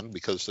add-on gun,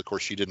 because of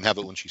course she didn't have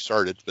it when she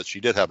started, but she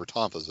did have her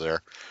tonfas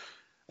there.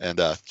 And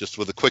just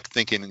with a quick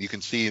thinking, and you can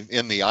see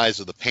in the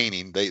eyes of the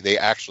painting, they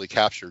actually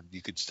captured,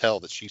 you could tell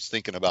that she's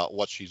thinking about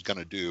what she's going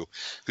to do,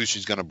 who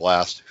she's going to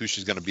blast, who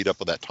she's going to beat up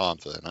with that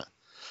tonfa.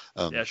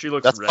 Yeah, she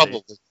looks that's ready.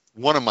 Probably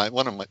one of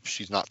my,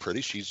 she's not pretty.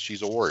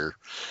 She's a warrior.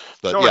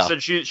 But no, yeah. I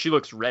said she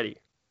looks ready.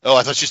 Oh,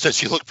 I thought she said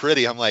she looked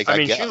pretty. I'm like, I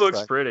mean, guess, she looks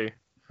right? pretty.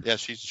 Yeah,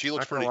 she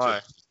looks Not gonna pretty lie.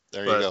 too.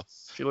 There you go.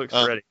 She looks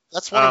ready.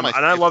 That's one of my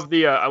and I love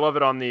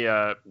it on the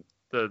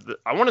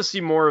I want to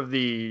see more of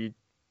the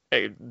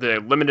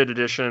limited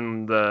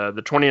edition, the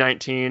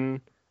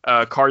 2019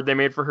 card they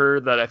made for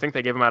her that I think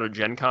they gave them out of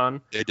Gen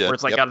Con. They did. Where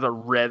it's like Yep. got the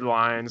red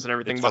lines and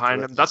everything It's got the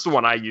behind red them. That's the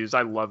one I use.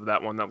 I love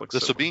that one. That looks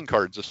The so Sabine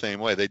card's the same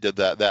way. They did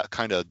that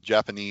kind of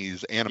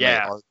Japanese anime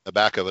Yeah. art in the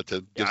back of it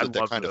to give I it that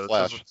love kind those. of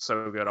flash. Those look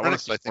so good. I want to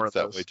Phoenix, see I more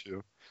think of that way those.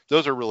 too.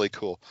 Those are really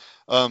cool.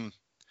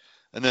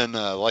 And then,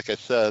 like I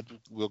said,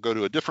 we'll go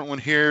to a different one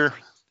here.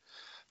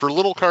 For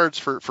little cards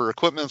for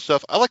equipment and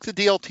stuff, I like the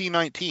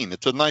DLT-19.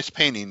 It's a nice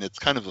painting. It's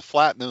kind of a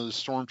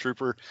flat-nosed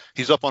stormtrooper.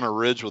 He's up on a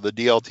ridge with a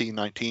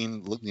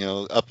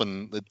DLT-19, up,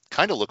 and it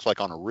kind of looks like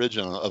on a ridge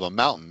of a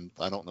mountain.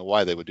 I don't know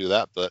why they would do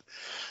that, but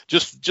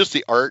just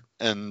the art.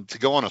 And to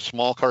go on a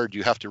small card,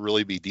 you have to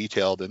really be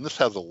detailed, and this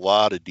has a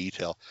lot of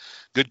detail.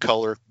 Good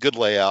color, good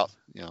layout.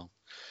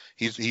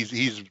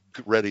 He's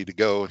ready to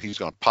go. He's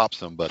going to pop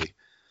somebody.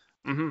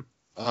 Mm-hmm.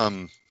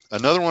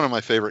 Another one of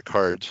my favorite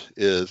cards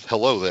is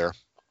Hello There.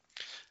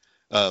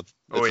 It's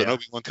yeah. an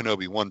Obi-Wan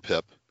Kenobi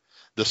 1-pip.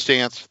 The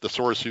stance, the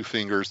Sorisu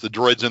fingers, the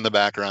droids in the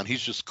background.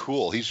 He's just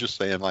cool. He's just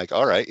saying like,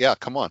 all right, yeah,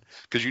 come on.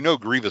 Because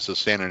Grievous is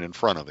standing in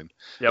front of him.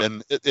 Yep.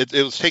 And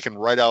it was taken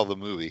right out of the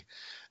movie.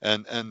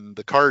 And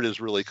the card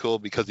is really cool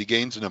because he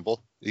gains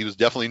nimble. He was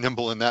definitely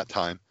nimble in that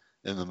time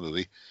in the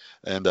movie.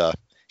 And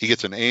he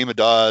gets an aim, a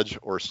dodge,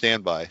 or a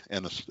standby,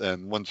 and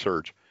one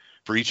surge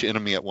for each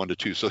enemy at 1 to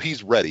 2. So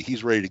he's ready.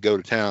 He's ready to go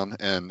to town.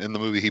 And in the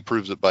movie, he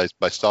proves it by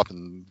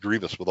stopping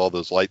Grievous with all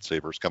those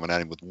lightsabers coming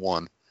at him with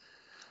one,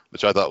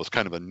 which I thought was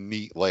kind of a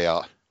neat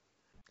layout.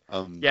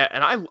 Yeah,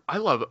 and I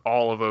love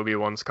all of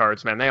Obi-Wan's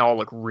cards, man. They all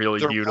look really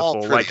They're all beautiful.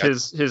 pretty. Like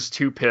his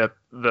 2-pip,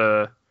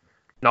 the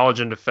Knowledge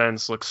and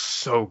Defense looks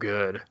so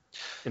good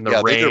in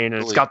the rain. And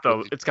it's got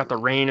the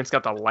rain, it's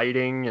got the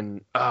lighting,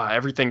 and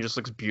everything just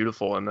looks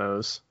beautiful in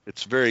those.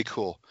 It's very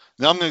cool.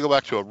 Now I'm going to go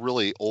back to a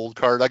really old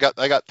card. I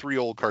got 3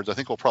 old cards. I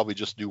think we'll probably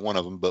just do one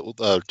of them,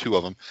 but 2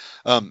 of them.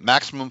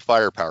 Maximum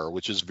Firepower,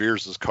 which is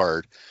Veers'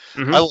 card.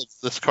 Mm-hmm. I love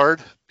this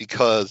card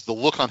because the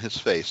look on his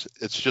face.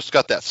 It's just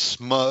got that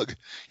smug.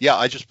 Yeah,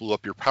 I just blew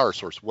up your power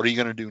source. What are you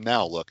going to do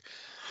now? Look,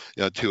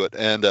 to it.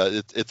 And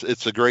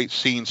it's a great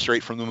scene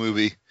straight from the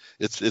movie.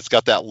 It's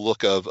got that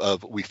look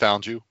of we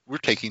found you, we're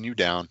taking you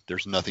down.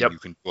 There's nothing you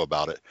can do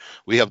about it.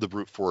 We have the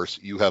brute force.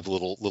 You have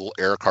little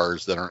air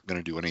cars that aren't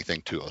going to do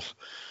anything to us.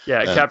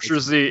 Yeah, it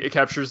captures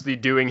the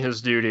doing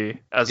his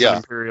duty as an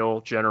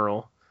Imperial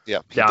general. Yeah,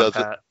 he down does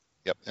pat. it.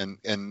 Yep,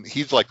 and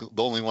he's like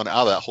the only one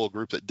out of that whole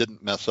group that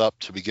didn't mess up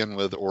to begin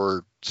with,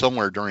 or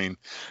somewhere during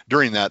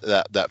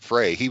that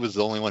fray. He was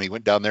the only one. He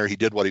went down there. He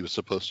did what he was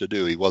supposed to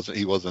do. He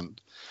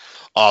wasn't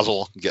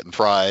Ozzel getting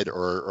fried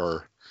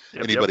or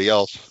anybody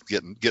else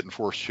getting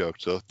force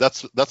choked. So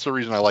that's the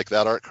reason I like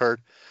that art card.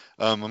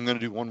 I'm going to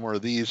do one more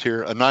of these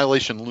here.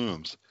 Annihilation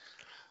Looms.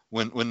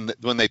 When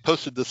they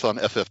posted this on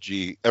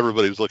FFG,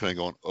 everybody was looking at it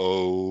going,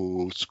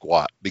 oh,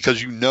 squat,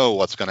 because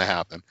what's going to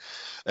happen.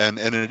 And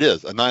it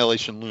is.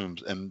 Annihilation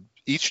Looms. And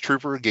each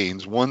trooper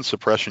gains 1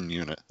 suppression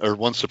unit, or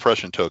 1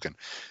 suppression token.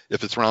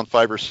 If it's round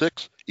 5 or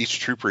 6, each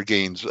trooper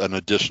gains an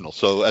additional.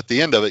 So at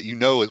the end of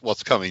it,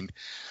 what's coming.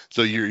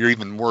 So you're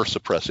even more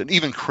suppressed. And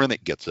even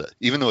Krennic gets it.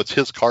 Even though it's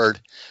his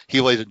card, he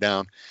lays it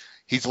down.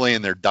 He's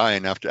laying there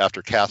dying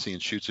after Cassian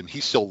shoots him.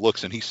 He still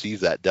looks and he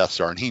sees that Death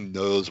Star and he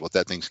knows what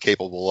that thing's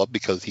capable of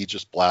because he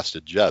just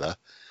blasted Jedha.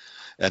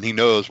 And he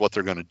knows what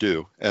they're going to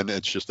do. And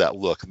it's just that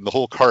look. And the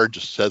whole card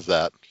just says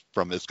that.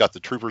 It's got the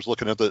troopers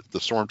looking at the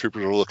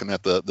stormtroopers are looking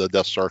at the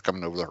Death Star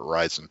coming over the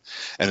horizon.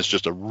 And it's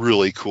just a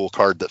really cool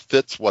card that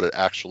fits what it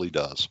actually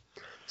does.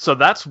 So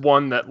that's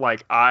one that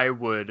I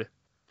would...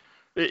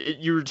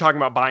 You were talking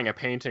about buying a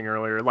painting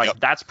earlier.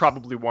 That's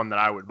probably one that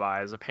I would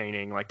buy as a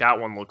painting. That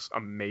one looks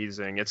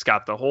amazing. It's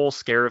got the whole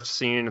Scarif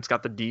scene. It's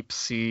got the deep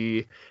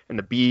sea and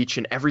the beach,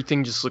 and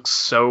everything just looks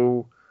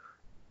so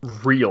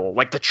real.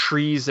 The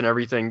trees and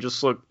everything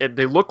just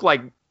they look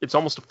like it's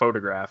almost a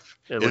photograph.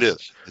 It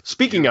is.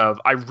 Speaking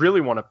of, I really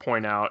want to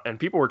point out, and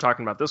people were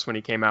talking about this when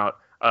he came out,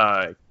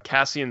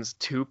 Cassian's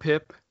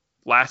 2-pip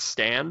Last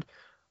Stand.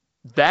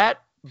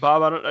 That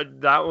Bob, I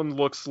don't, that one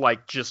looks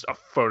like just a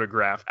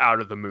photograph out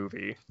of the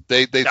movie.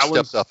 They've That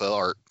one's- stepped up the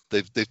art.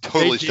 They've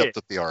totally did. stepped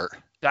up the art.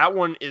 That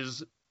one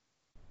is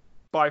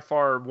by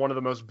far one of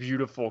the most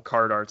beautiful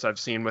card arts I've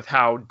seen, with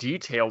how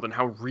detailed and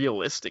how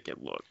realistic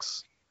it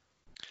looks.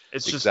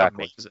 It's just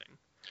Exactly. amazing.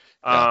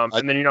 Yeah,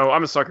 And then, you know,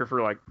 I'm a sucker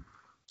for like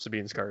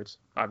Sabine's cards,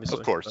 obviously.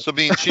 Of course. But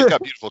Sabine, she's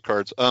got beautiful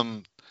cards.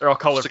 they're all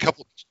colorful. Just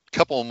a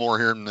couple more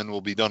here, and then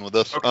we'll be done with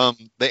this.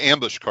 Okay. The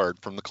ambush card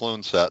from the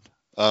clone set.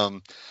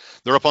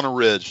 They're up on a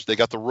ridge. They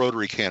got the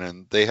rotary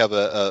cannon. They have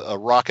a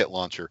rocket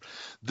launcher.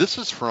 This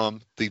is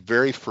from the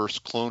very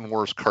first Clone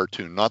Wars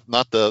cartoon, not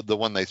the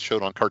one they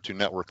showed on Cartoon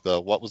Network.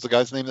 What was the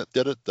guy's name that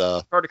did it?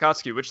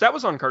 Tartakovsky, which that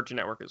was on Cartoon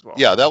Network as well.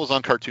 Yeah, that was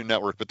on Cartoon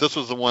Network, but this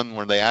was the one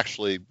where they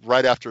actually,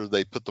 right after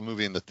they put the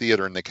movie in the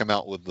theater and they come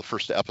out with the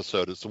first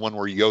episode, it's the one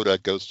where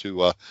Yoda goes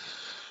to a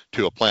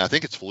planet. I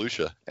think it's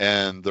Felucia,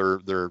 and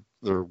they're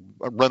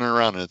running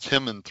around, and it's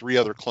him and 3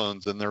 other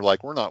clones, and they're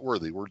like, we're not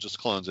worthy, we're just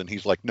clones. And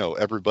he's like, no,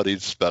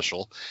 everybody's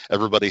special,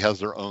 everybody has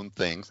their own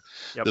things.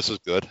 Yep. This is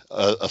good.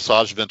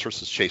 Asajj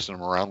Ventress is chasing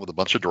them around with a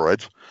bunch of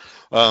droids.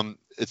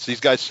 It's these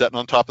guys sitting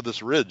on top of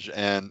this ridge,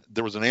 and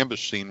there was an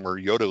ambush scene where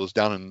Yoda was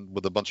down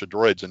with a bunch of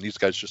droids, and these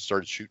guys just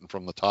started shooting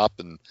from the top,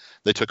 and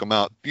they took them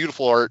out.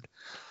 Beautiful art,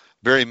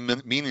 very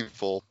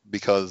meaningful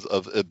because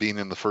of it being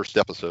in the first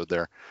episode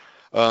there.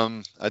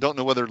 I don't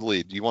know whether to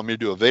lead. Do you want me to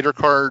do a Vader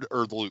card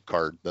or the Luke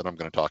card that I'm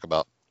going to talk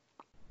about?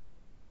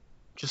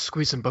 Just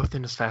squeeze them both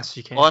in as fast as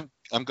you can. Well,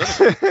 I'm going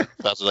to as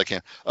fast as I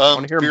can.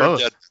 wanna hear 'em Fear and both.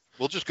 Dead.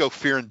 We'll just go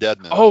Fear and Dead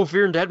Men. Oh,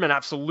 Fear and Deadman,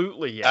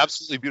 absolutely, yeah.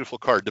 Absolutely beautiful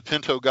card.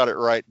 DePinto got it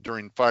right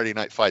during Friday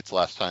Night Fights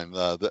last time.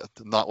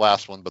 Not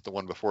last one, but the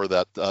one before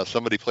that.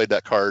 Somebody played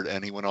that card,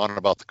 and he went on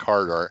about the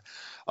card art.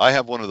 I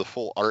have one of the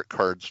full art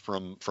cards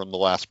from the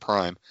last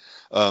Prime.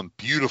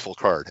 Beautiful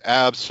card,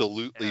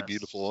 absolutely Yes.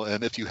 beautiful.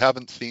 And if you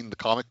haven't seen the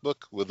comic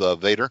book with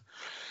Vader,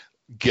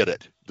 get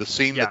it. The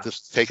scene Yeah. that this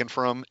is taken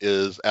from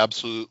is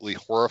absolutely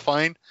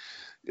horrifying.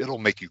 It'll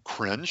make you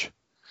cringe.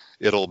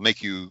 It'll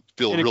make you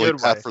feel In a really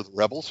good bad way. for the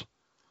rebels.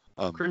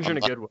 Cringe I'm in a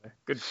not- good way.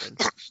 Good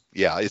cringe.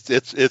 Yeah,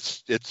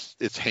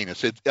 it's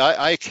heinous.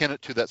 I akin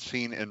it to that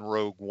scene in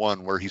Rogue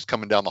One where he's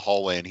coming down the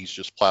hallway and he's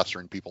just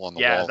plastering people on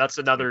the Yeah, wall. that's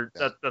another.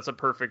 That's a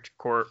perfect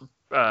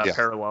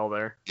parallel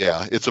there.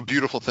 Yeah, it's a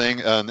beautiful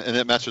thing, and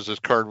it matches this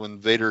card. When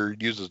Vader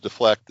uses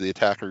deflect, the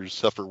attackers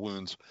suffer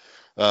wounds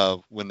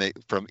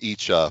from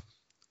each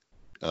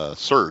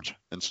surge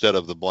instead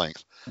of the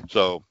blanks.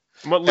 So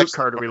What Luke Excellent.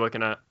 card are we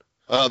looking at?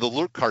 the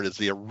Luke card is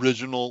the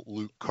original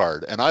Luke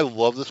card, and I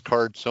love this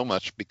card so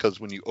much because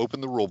when you open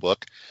the rule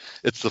book,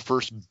 it's the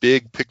first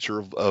big picture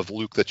of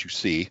Luke that you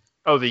see.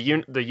 Oh, the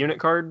unit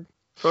card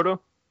photo.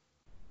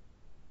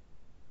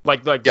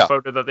 Like Yeah. the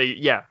photo that they.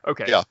 Yeah.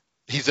 Okay. Yeah.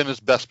 He's in his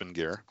Bespin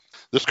gear.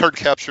 This card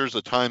captures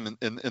a time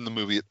in the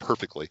movie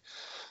perfectly.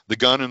 The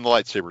gun and the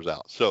lightsaber's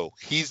out, so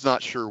he's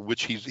not sure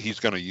which he's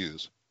going to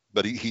use,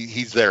 but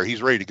he's there.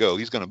 He's ready to go.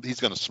 He's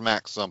gonna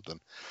smack something.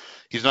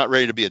 He's not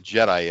ready to be a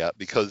Jedi yet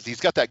because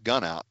he's got that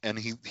gun out and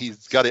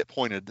he's got it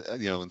pointed,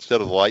 instead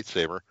of the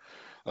lightsaber.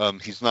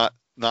 He's not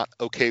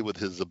okay with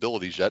his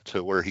abilities yet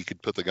to where he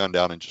could put the gun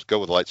down and just go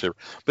with the lightsaber.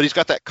 But he's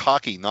got that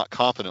cocky, not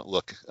confident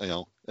look,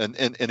 in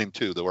him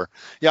too. That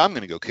I'm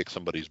going to go kick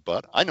somebody's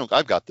butt. I know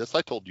I've got this.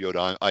 I told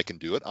Yoda I can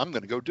do it. I'm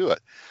going to go do it.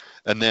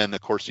 And then, of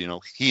course,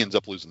 he ends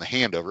up losing the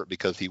hand over it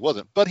because he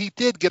wasn't. But he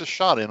did get a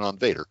shot in on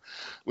Vader,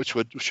 which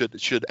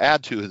should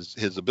add to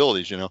his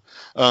abilities.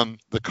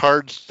 The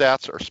card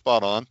stats are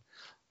spot on.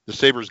 The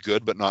saber's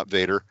good, but not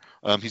Vader.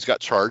 He's got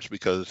charge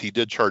because he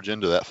did charge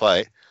into that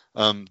fight.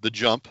 The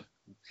jump,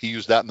 he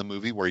used that in the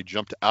movie where he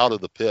jumped out of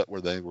the pit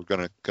where they were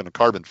going to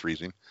carbon freeze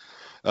him.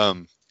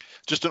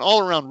 Just an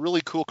all-around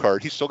really cool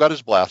card. He's still got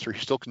his blaster. He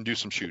still can do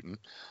some shooting.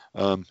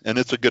 And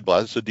it's a good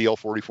blast. It's a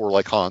DL-44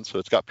 like Han, so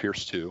it's got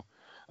Pierce too.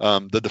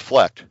 The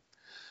deflect.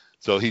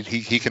 So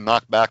he can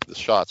knock back the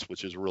shots,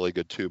 which is really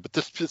good too. But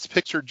this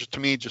picture to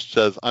me just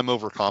says I'm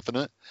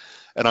overconfident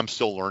and I'm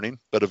still learning,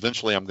 but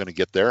eventually I'm going to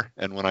get there.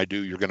 And when I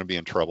do, you're going to be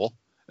in trouble.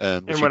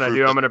 And when I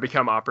do, I'm going to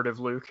become operative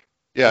Luke.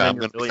 Yeah, I'm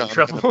going to be in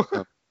trouble.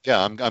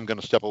 I'm going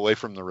to step away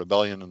from the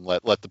rebellion and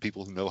let the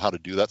people who know how to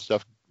do that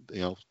stuff,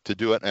 to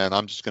do it. And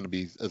I'm just going to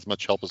be as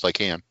much help as I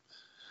can.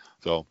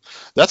 So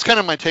that's kind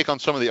of my take on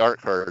some of the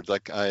art cards.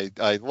 Like I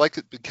like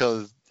it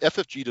because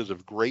FFG does a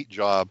great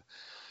job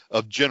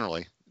of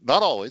generally,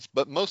 not always,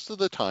 but most of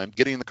the time,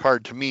 getting the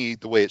card to me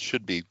the way it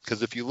should be.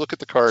 Because if you look at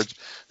the cards,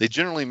 they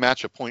generally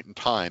match a point in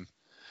time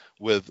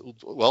with,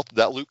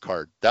 that Luke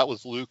card. That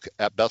was Luke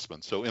at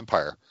Bespin, so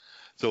Empire.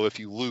 So if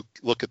you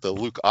look at the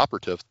Luke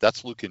operative,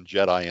 that's Luke in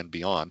Jedi and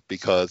beyond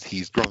because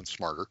he's grown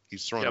smarter.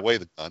 He's thrown away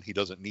the gun. He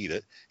doesn't need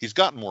it. He's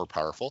gotten more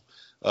powerful.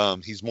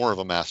 He's more of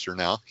a master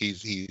now.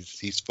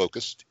 He's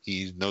focused.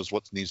 He knows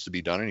what needs to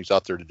be done, and he's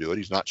out there to do it.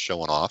 He's not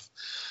showing off.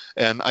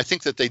 And I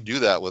think that they do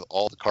that with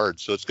all the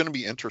cards. So it's going to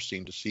be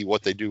interesting to see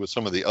what they do with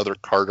some of the other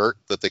card art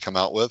that they come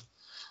out with.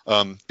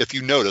 If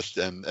you noticed,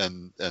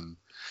 and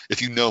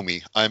if you know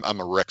me, I'm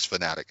a Rex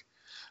fanatic,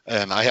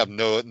 and I have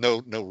no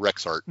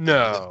Rex art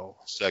No.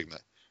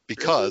 segment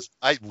because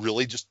I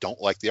really just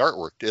don't like the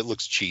artwork. It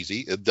looks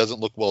cheesy. It doesn't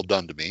look well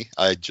done to me.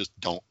 I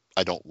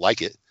don't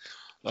like it.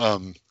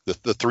 The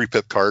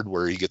 3-pip card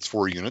where he gets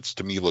 4 units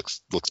to me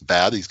looks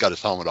bad. He's got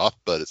his helmet off,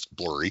 but it's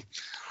blurry.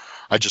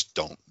 I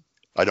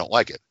don't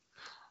like it.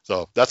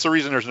 So that's the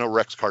reason there's no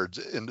Rex cards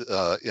in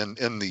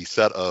the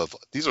set of.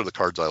 These are the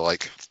cards I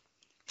like.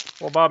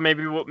 Well, Bob,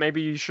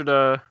 maybe you should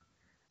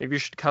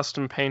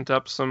custom paint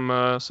up some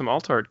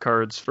alt art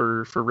cards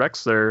for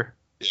Rex there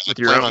with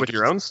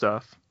your own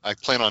stuff. I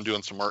plan on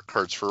doing some art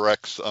cards for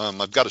Rex.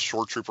 I've got a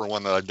Shore Trooper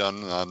one that I've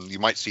done. You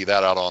might see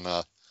that out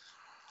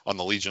on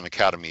the Legion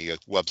Academy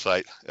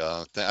website.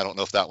 I don't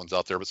know if that one's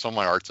out there, but some of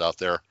my art's out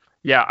there.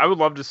 Yeah, I would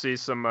love to see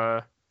some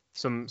Bob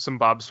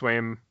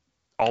Swaim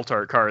alt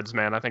art cards,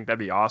 man. I think that'd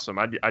be awesome.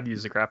 I'd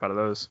use the crap out of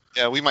those.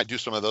 Yeah, we might do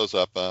some of those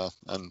up.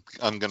 I'm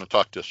going to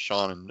talk to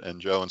Sean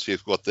and Joe and see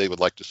what they would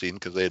like to see,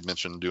 because they had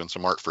mentioned doing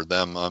some art for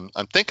them.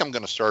 I think I'm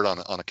going to start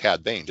on a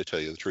Cad Bane, to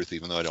tell you the truth,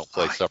 even though I don't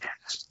play separate.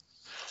 Yeah.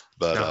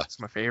 But that's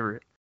my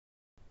favorite.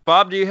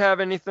 Bob, do you have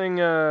anything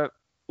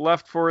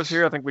left for us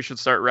here? I think we should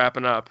start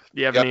wrapping up.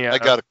 Do you have any? I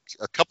got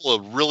a couple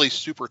of really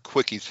super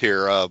quickies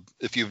here.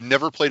 If you've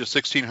never played a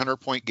 1,600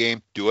 point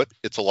game, do it.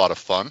 It's a lot of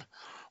fun.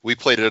 We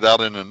played it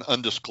out in an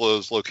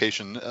undisclosed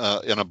location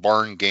in a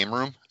barn game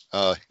room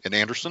in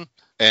Anderson,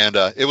 and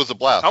it was a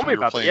blast. Tell me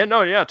about that.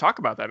 Yeah, talk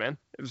about that, man.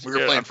 We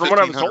were playing. From what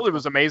I was told, it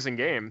was an amazing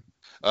game.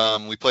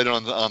 We played it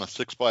on a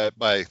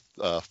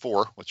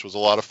 6x4, which was a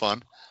lot of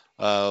fun.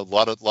 A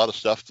lot of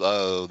stuff.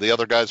 The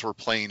other guys were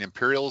playing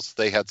Imperials.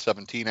 They had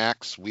 17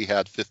 acts. We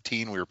had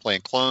 15. We were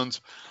playing clones.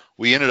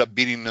 We ended up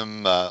beating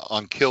them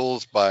on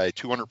kills by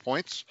 200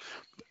 points.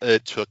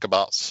 It took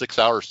about 6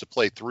 hours to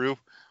play through,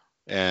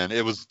 and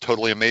it was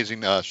totally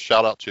amazing.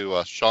 Shout out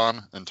to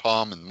Sean and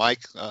Tom and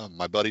Mike,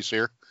 my buddies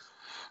here.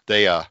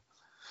 They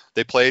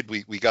played.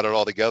 We got it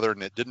all together,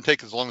 and it didn't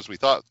take as long as we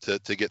thought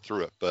to get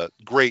through it. But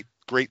great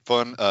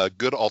fun,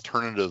 good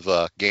alternative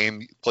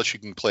game. Plus, you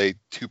can play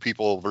 2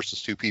 people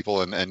versus 2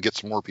 people and get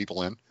some more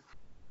people in.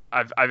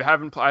 I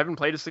haven't played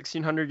a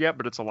 1,600 yet,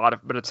 but it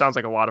sounds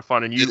like a lot of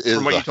fun. And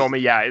from what you told me,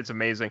 yeah, it's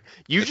amazing.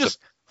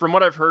 From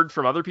what I've heard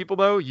from other people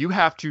though, you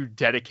have to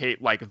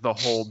dedicate like the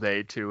whole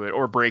day to it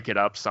or break it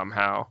up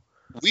somehow.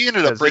 We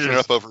ended up breaking it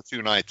up over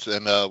 2 nights,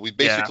 and we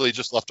basically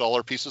just left all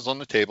our pieces on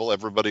the table.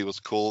 Everybody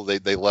was cool.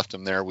 They left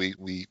them there. We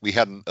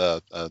had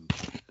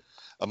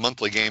a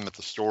monthly game at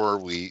the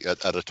store.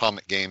 At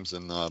Atomic Games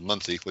in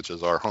Muncie, which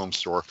is our home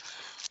store.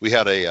 We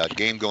had a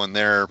game going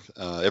there.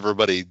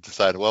 Everybody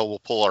decided, well, we'll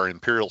pull our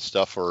Imperial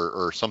stuff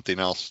or something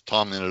else.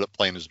 Tom ended up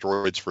playing his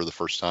droids for the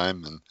first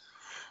time, and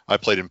I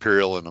played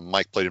Imperial, and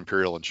Mike played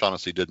Imperial, and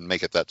Shaughnessy didn't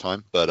make it that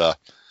time. But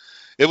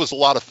it was a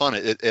lot of fun.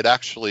 It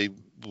actually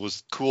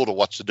was cool to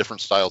watch the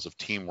different styles of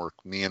teamwork.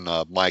 Me and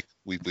Mike,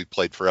 we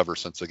played forever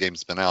since the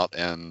game's been out,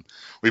 and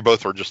we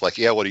both were just like,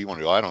 yeah, what do you want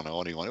to do? I don't know.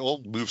 What do you want to do?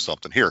 Well, move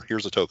something.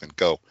 Here's a token.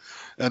 Go.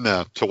 And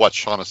to watch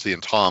Shaughnessy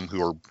and Tom,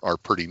 who are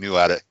pretty new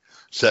at it,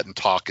 sit and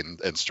talk and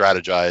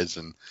strategize,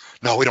 and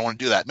no, we don't want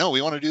to do that. No,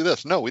 we want to do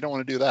this. No, we don't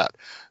want to do that.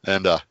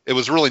 And it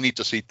was really neat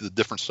to see the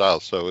different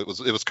styles. So it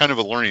was kind of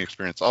a learning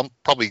experience. I'll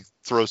probably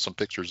throw some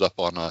pictures up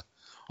on the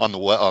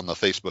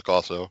Facebook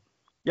also.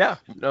 Yeah,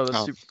 no,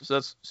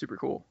 that's super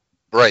cool.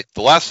 Right.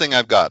 The last thing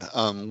I've got,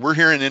 we're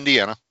here in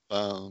Indiana.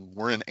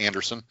 We're in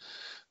Anderson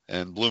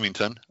and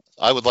Bloomington.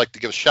 I would like to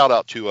give a shout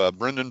out to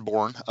Brendan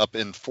Bourne up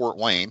in Fort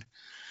Wayne.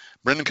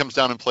 Brendan comes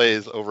down and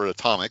plays over at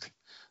Atomic.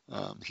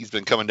 He's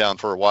been coming down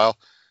for a while.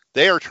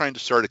 They are trying to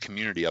start a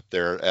community up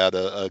there at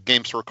a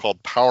game store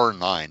called Power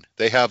 9.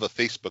 They have a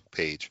Facebook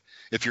page.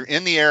 If you're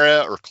in the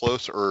area or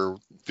close or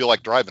feel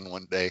like driving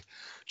one day,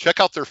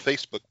 check out their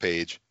Facebook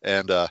page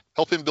and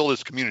help him build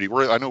his community.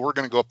 I know we're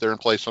going to go up there and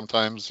play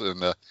sometimes. And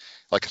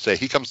like I say,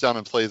 he comes down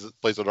and plays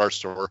at our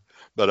store.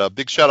 But a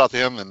big shout out to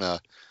him.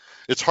 And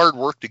it's hard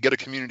work to get a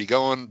community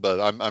going, but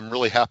I'm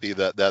really happy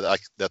that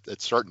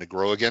it's starting to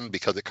grow again,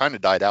 because it kind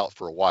of died out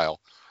for a while.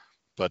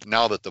 But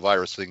now that the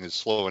virus thing is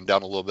slowing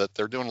down a little bit,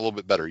 they're doing a little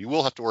bit better. You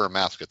will have to wear a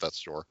mask at that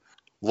store.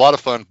 A lot of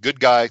fun. Good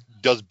guy.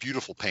 Does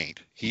beautiful paint.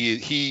 He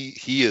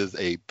is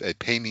a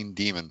painting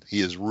demon.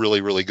 He is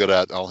really, really good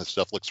at it. All his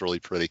stuff looks really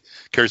pretty.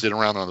 Carries it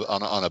around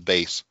on a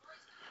base.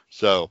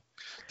 So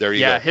there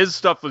you go. Yeah,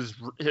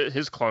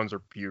 his clones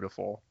are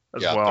beautiful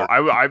as well.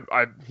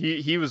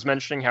 He was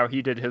mentioning how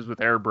he did his with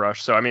airbrush.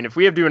 So I mean, if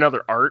we do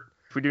another art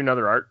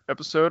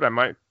episode, I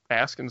might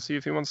ask and see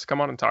if he wants to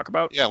come on and talk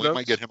about. Yeah, we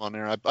might get him on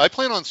there. I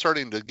plan on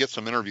starting to get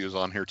some interviews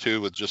on here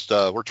too. With just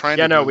we're trying.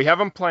 Yeah, we have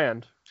them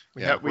planned.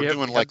 We're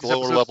doing like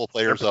lower level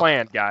players. They're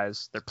planned,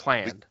 guys. They're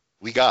planned.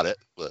 We got it,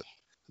 but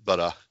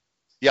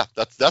yeah,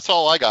 that's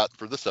all I got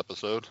for this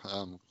episode.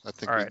 I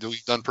think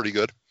we've done pretty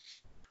good.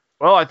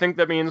 Well, I think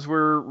that means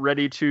we're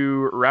ready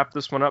to wrap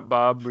this one up,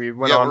 Bob. We're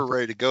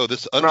ready to go.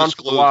 This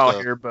undisclosed went on for a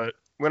while here, but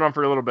went on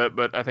for a little bit.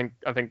 But I think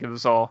it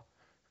was all.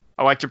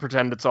 I like to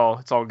pretend it's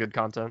all good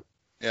content.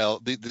 Yeah,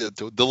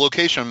 the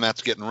location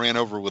Matt's getting ran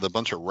over with a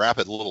bunch of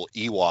rapid little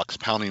Ewoks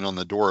pounding on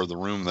the door of the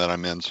room that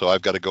I'm in, so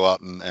I've got to go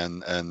out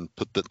and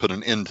put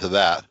an end to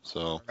that.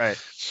 So right.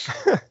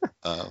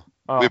 But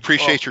We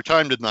appreciate your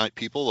time tonight,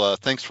 people.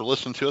 Thanks for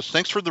listening to us.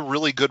 Thanks for the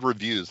really good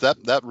reviews.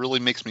 That really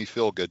makes me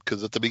feel good,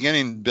 because at the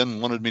beginning, Ben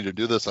wanted me to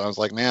do this, and I was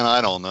like, man,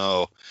 I don't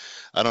know.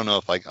 I don't know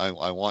if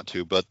I want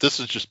to, but this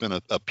has just been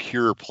a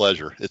pure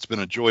pleasure. It's been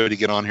a joy to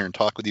get on here and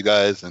talk with you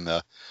guys, and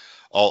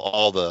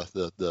all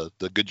the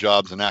good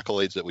jobs and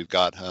accolades that we've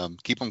got.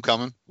 Keep them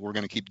coming. We're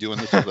going to keep doing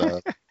this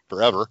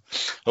forever,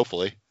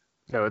 hopefully.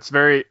 No, it's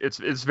very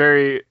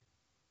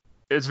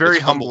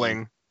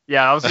humbling.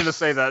 Yeah, I was going to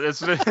say that.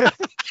 It's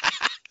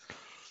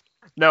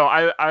No,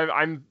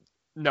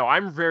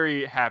 I'm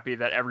very happy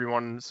that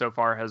everyone so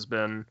far has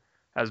been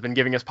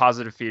giving us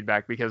positive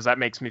feedback, because that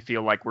makes me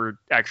feel like we're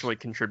actually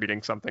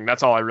contributing something.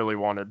 That's all I really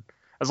wanted.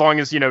 As long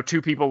as,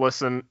 2 people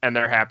listen and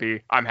they're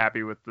happy, I'm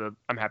happy with the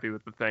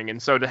thing.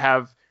 And so to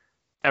have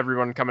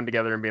everyone coming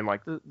together and being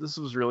like, this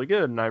was really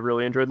good, and I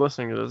really enjoyed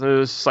listening to this. It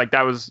was just like,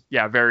 that was,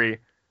 very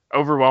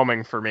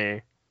overwhelming for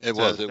me. It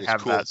was cool,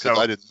 because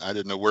I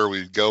didn't know where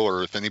we'd go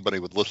or if anybody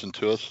would listen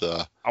to us.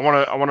 I'm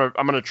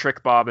gonna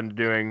trick Bob into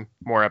doing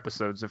more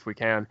episodes if we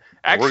can.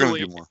 Actually, we're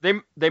gonna do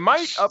more. They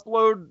might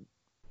upload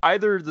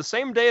either the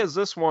same day as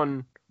this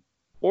one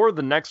or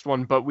the next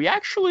one, but we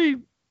actually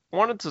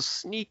wanted to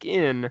sneak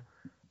in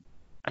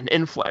an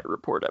in-flight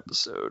report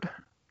episode,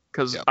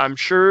 because I'm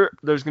sure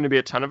there's going to be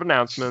a ton of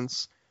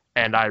announcements,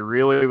 and I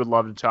really would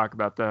love to talk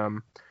about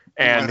them.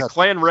 And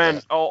Clan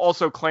Ren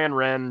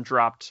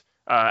dropped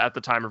at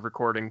the time of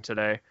recording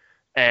today,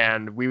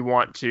 and we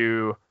want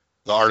to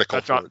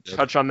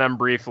touch on them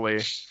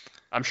briefly.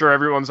 I'm sure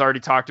everyone's already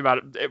talked about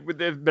it.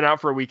 They've been out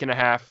for a week and a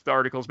half. The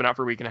article's been out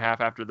for a week and a half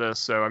after this,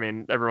 so I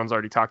mean, everyone's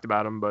already talked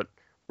about them, but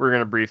we're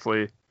going to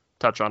briefly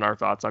touch on our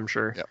thoughts, I'm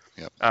sure.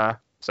 Yep.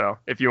 So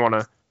if you want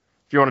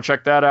to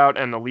check that out,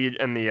 and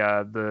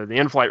the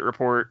in-flight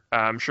report,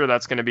 I'm sure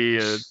that's going to be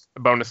a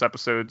bonus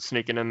episode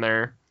sneaking in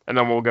there, and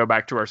then we'll go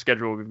back to our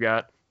schedule we've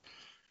got.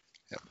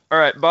 Yep. All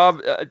right,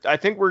 Bob. I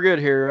think we're good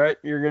here, right?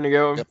 You're gonna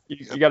go. Yep.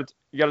 You got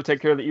to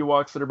take care of the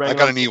Ewoks that are banging. I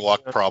got an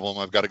Ewok problem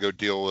I've got to go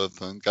deal with,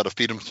 and got to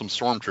feed them some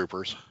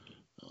stormtroopers.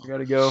 I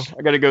gotta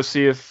go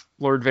see if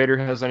Lord Vader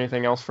has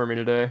anything else for me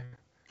today.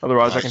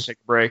 Otherwise, nice. I can take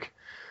a break.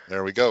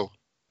 There we go.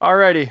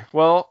 Alrighty.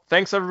 Well,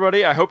 thanks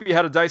everybody. I hope you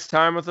had a dice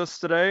time with us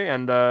today,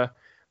 and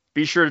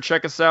be sure to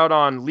check us out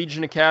on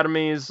Legion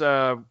Academy's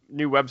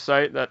new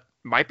website that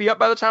might be up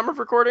by the time of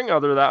recording.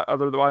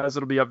 Otherwise,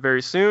 it'll be up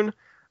very soon.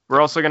 We're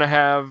also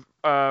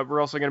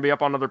gonna be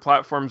up on other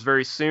platforms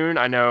very soon.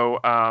 I know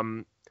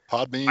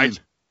Podbean.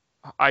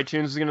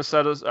 iTunes is gonna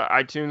set us.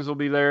 iTunes will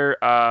be there.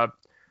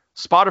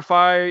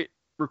 Spotify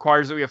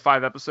requires that we have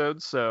 5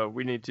 episodes, so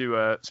we need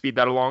to speed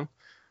that along,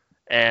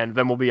 and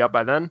then we'll be up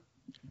by then.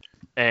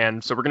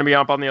 And so we're gonna be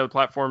up on the other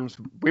platforms.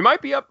 We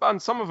might be up on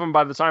some of them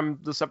by the time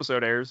this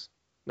episode airs.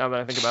 Now that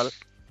I think about it,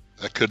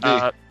 that could be.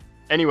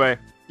 Anyway,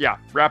 yeah,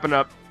 wrapping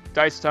up.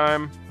 Dice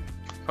time.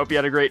 Hope you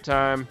had a great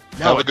time.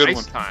 Have a good dice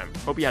one. Time.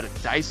 Hope you had a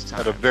dice time.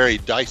 Had a very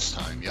dice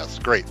time. Yes,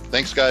 great.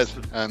 Thanks, guys,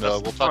 and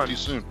we'll talk to you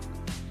soon.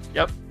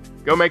 Yep.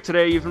 Go make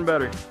today even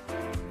better.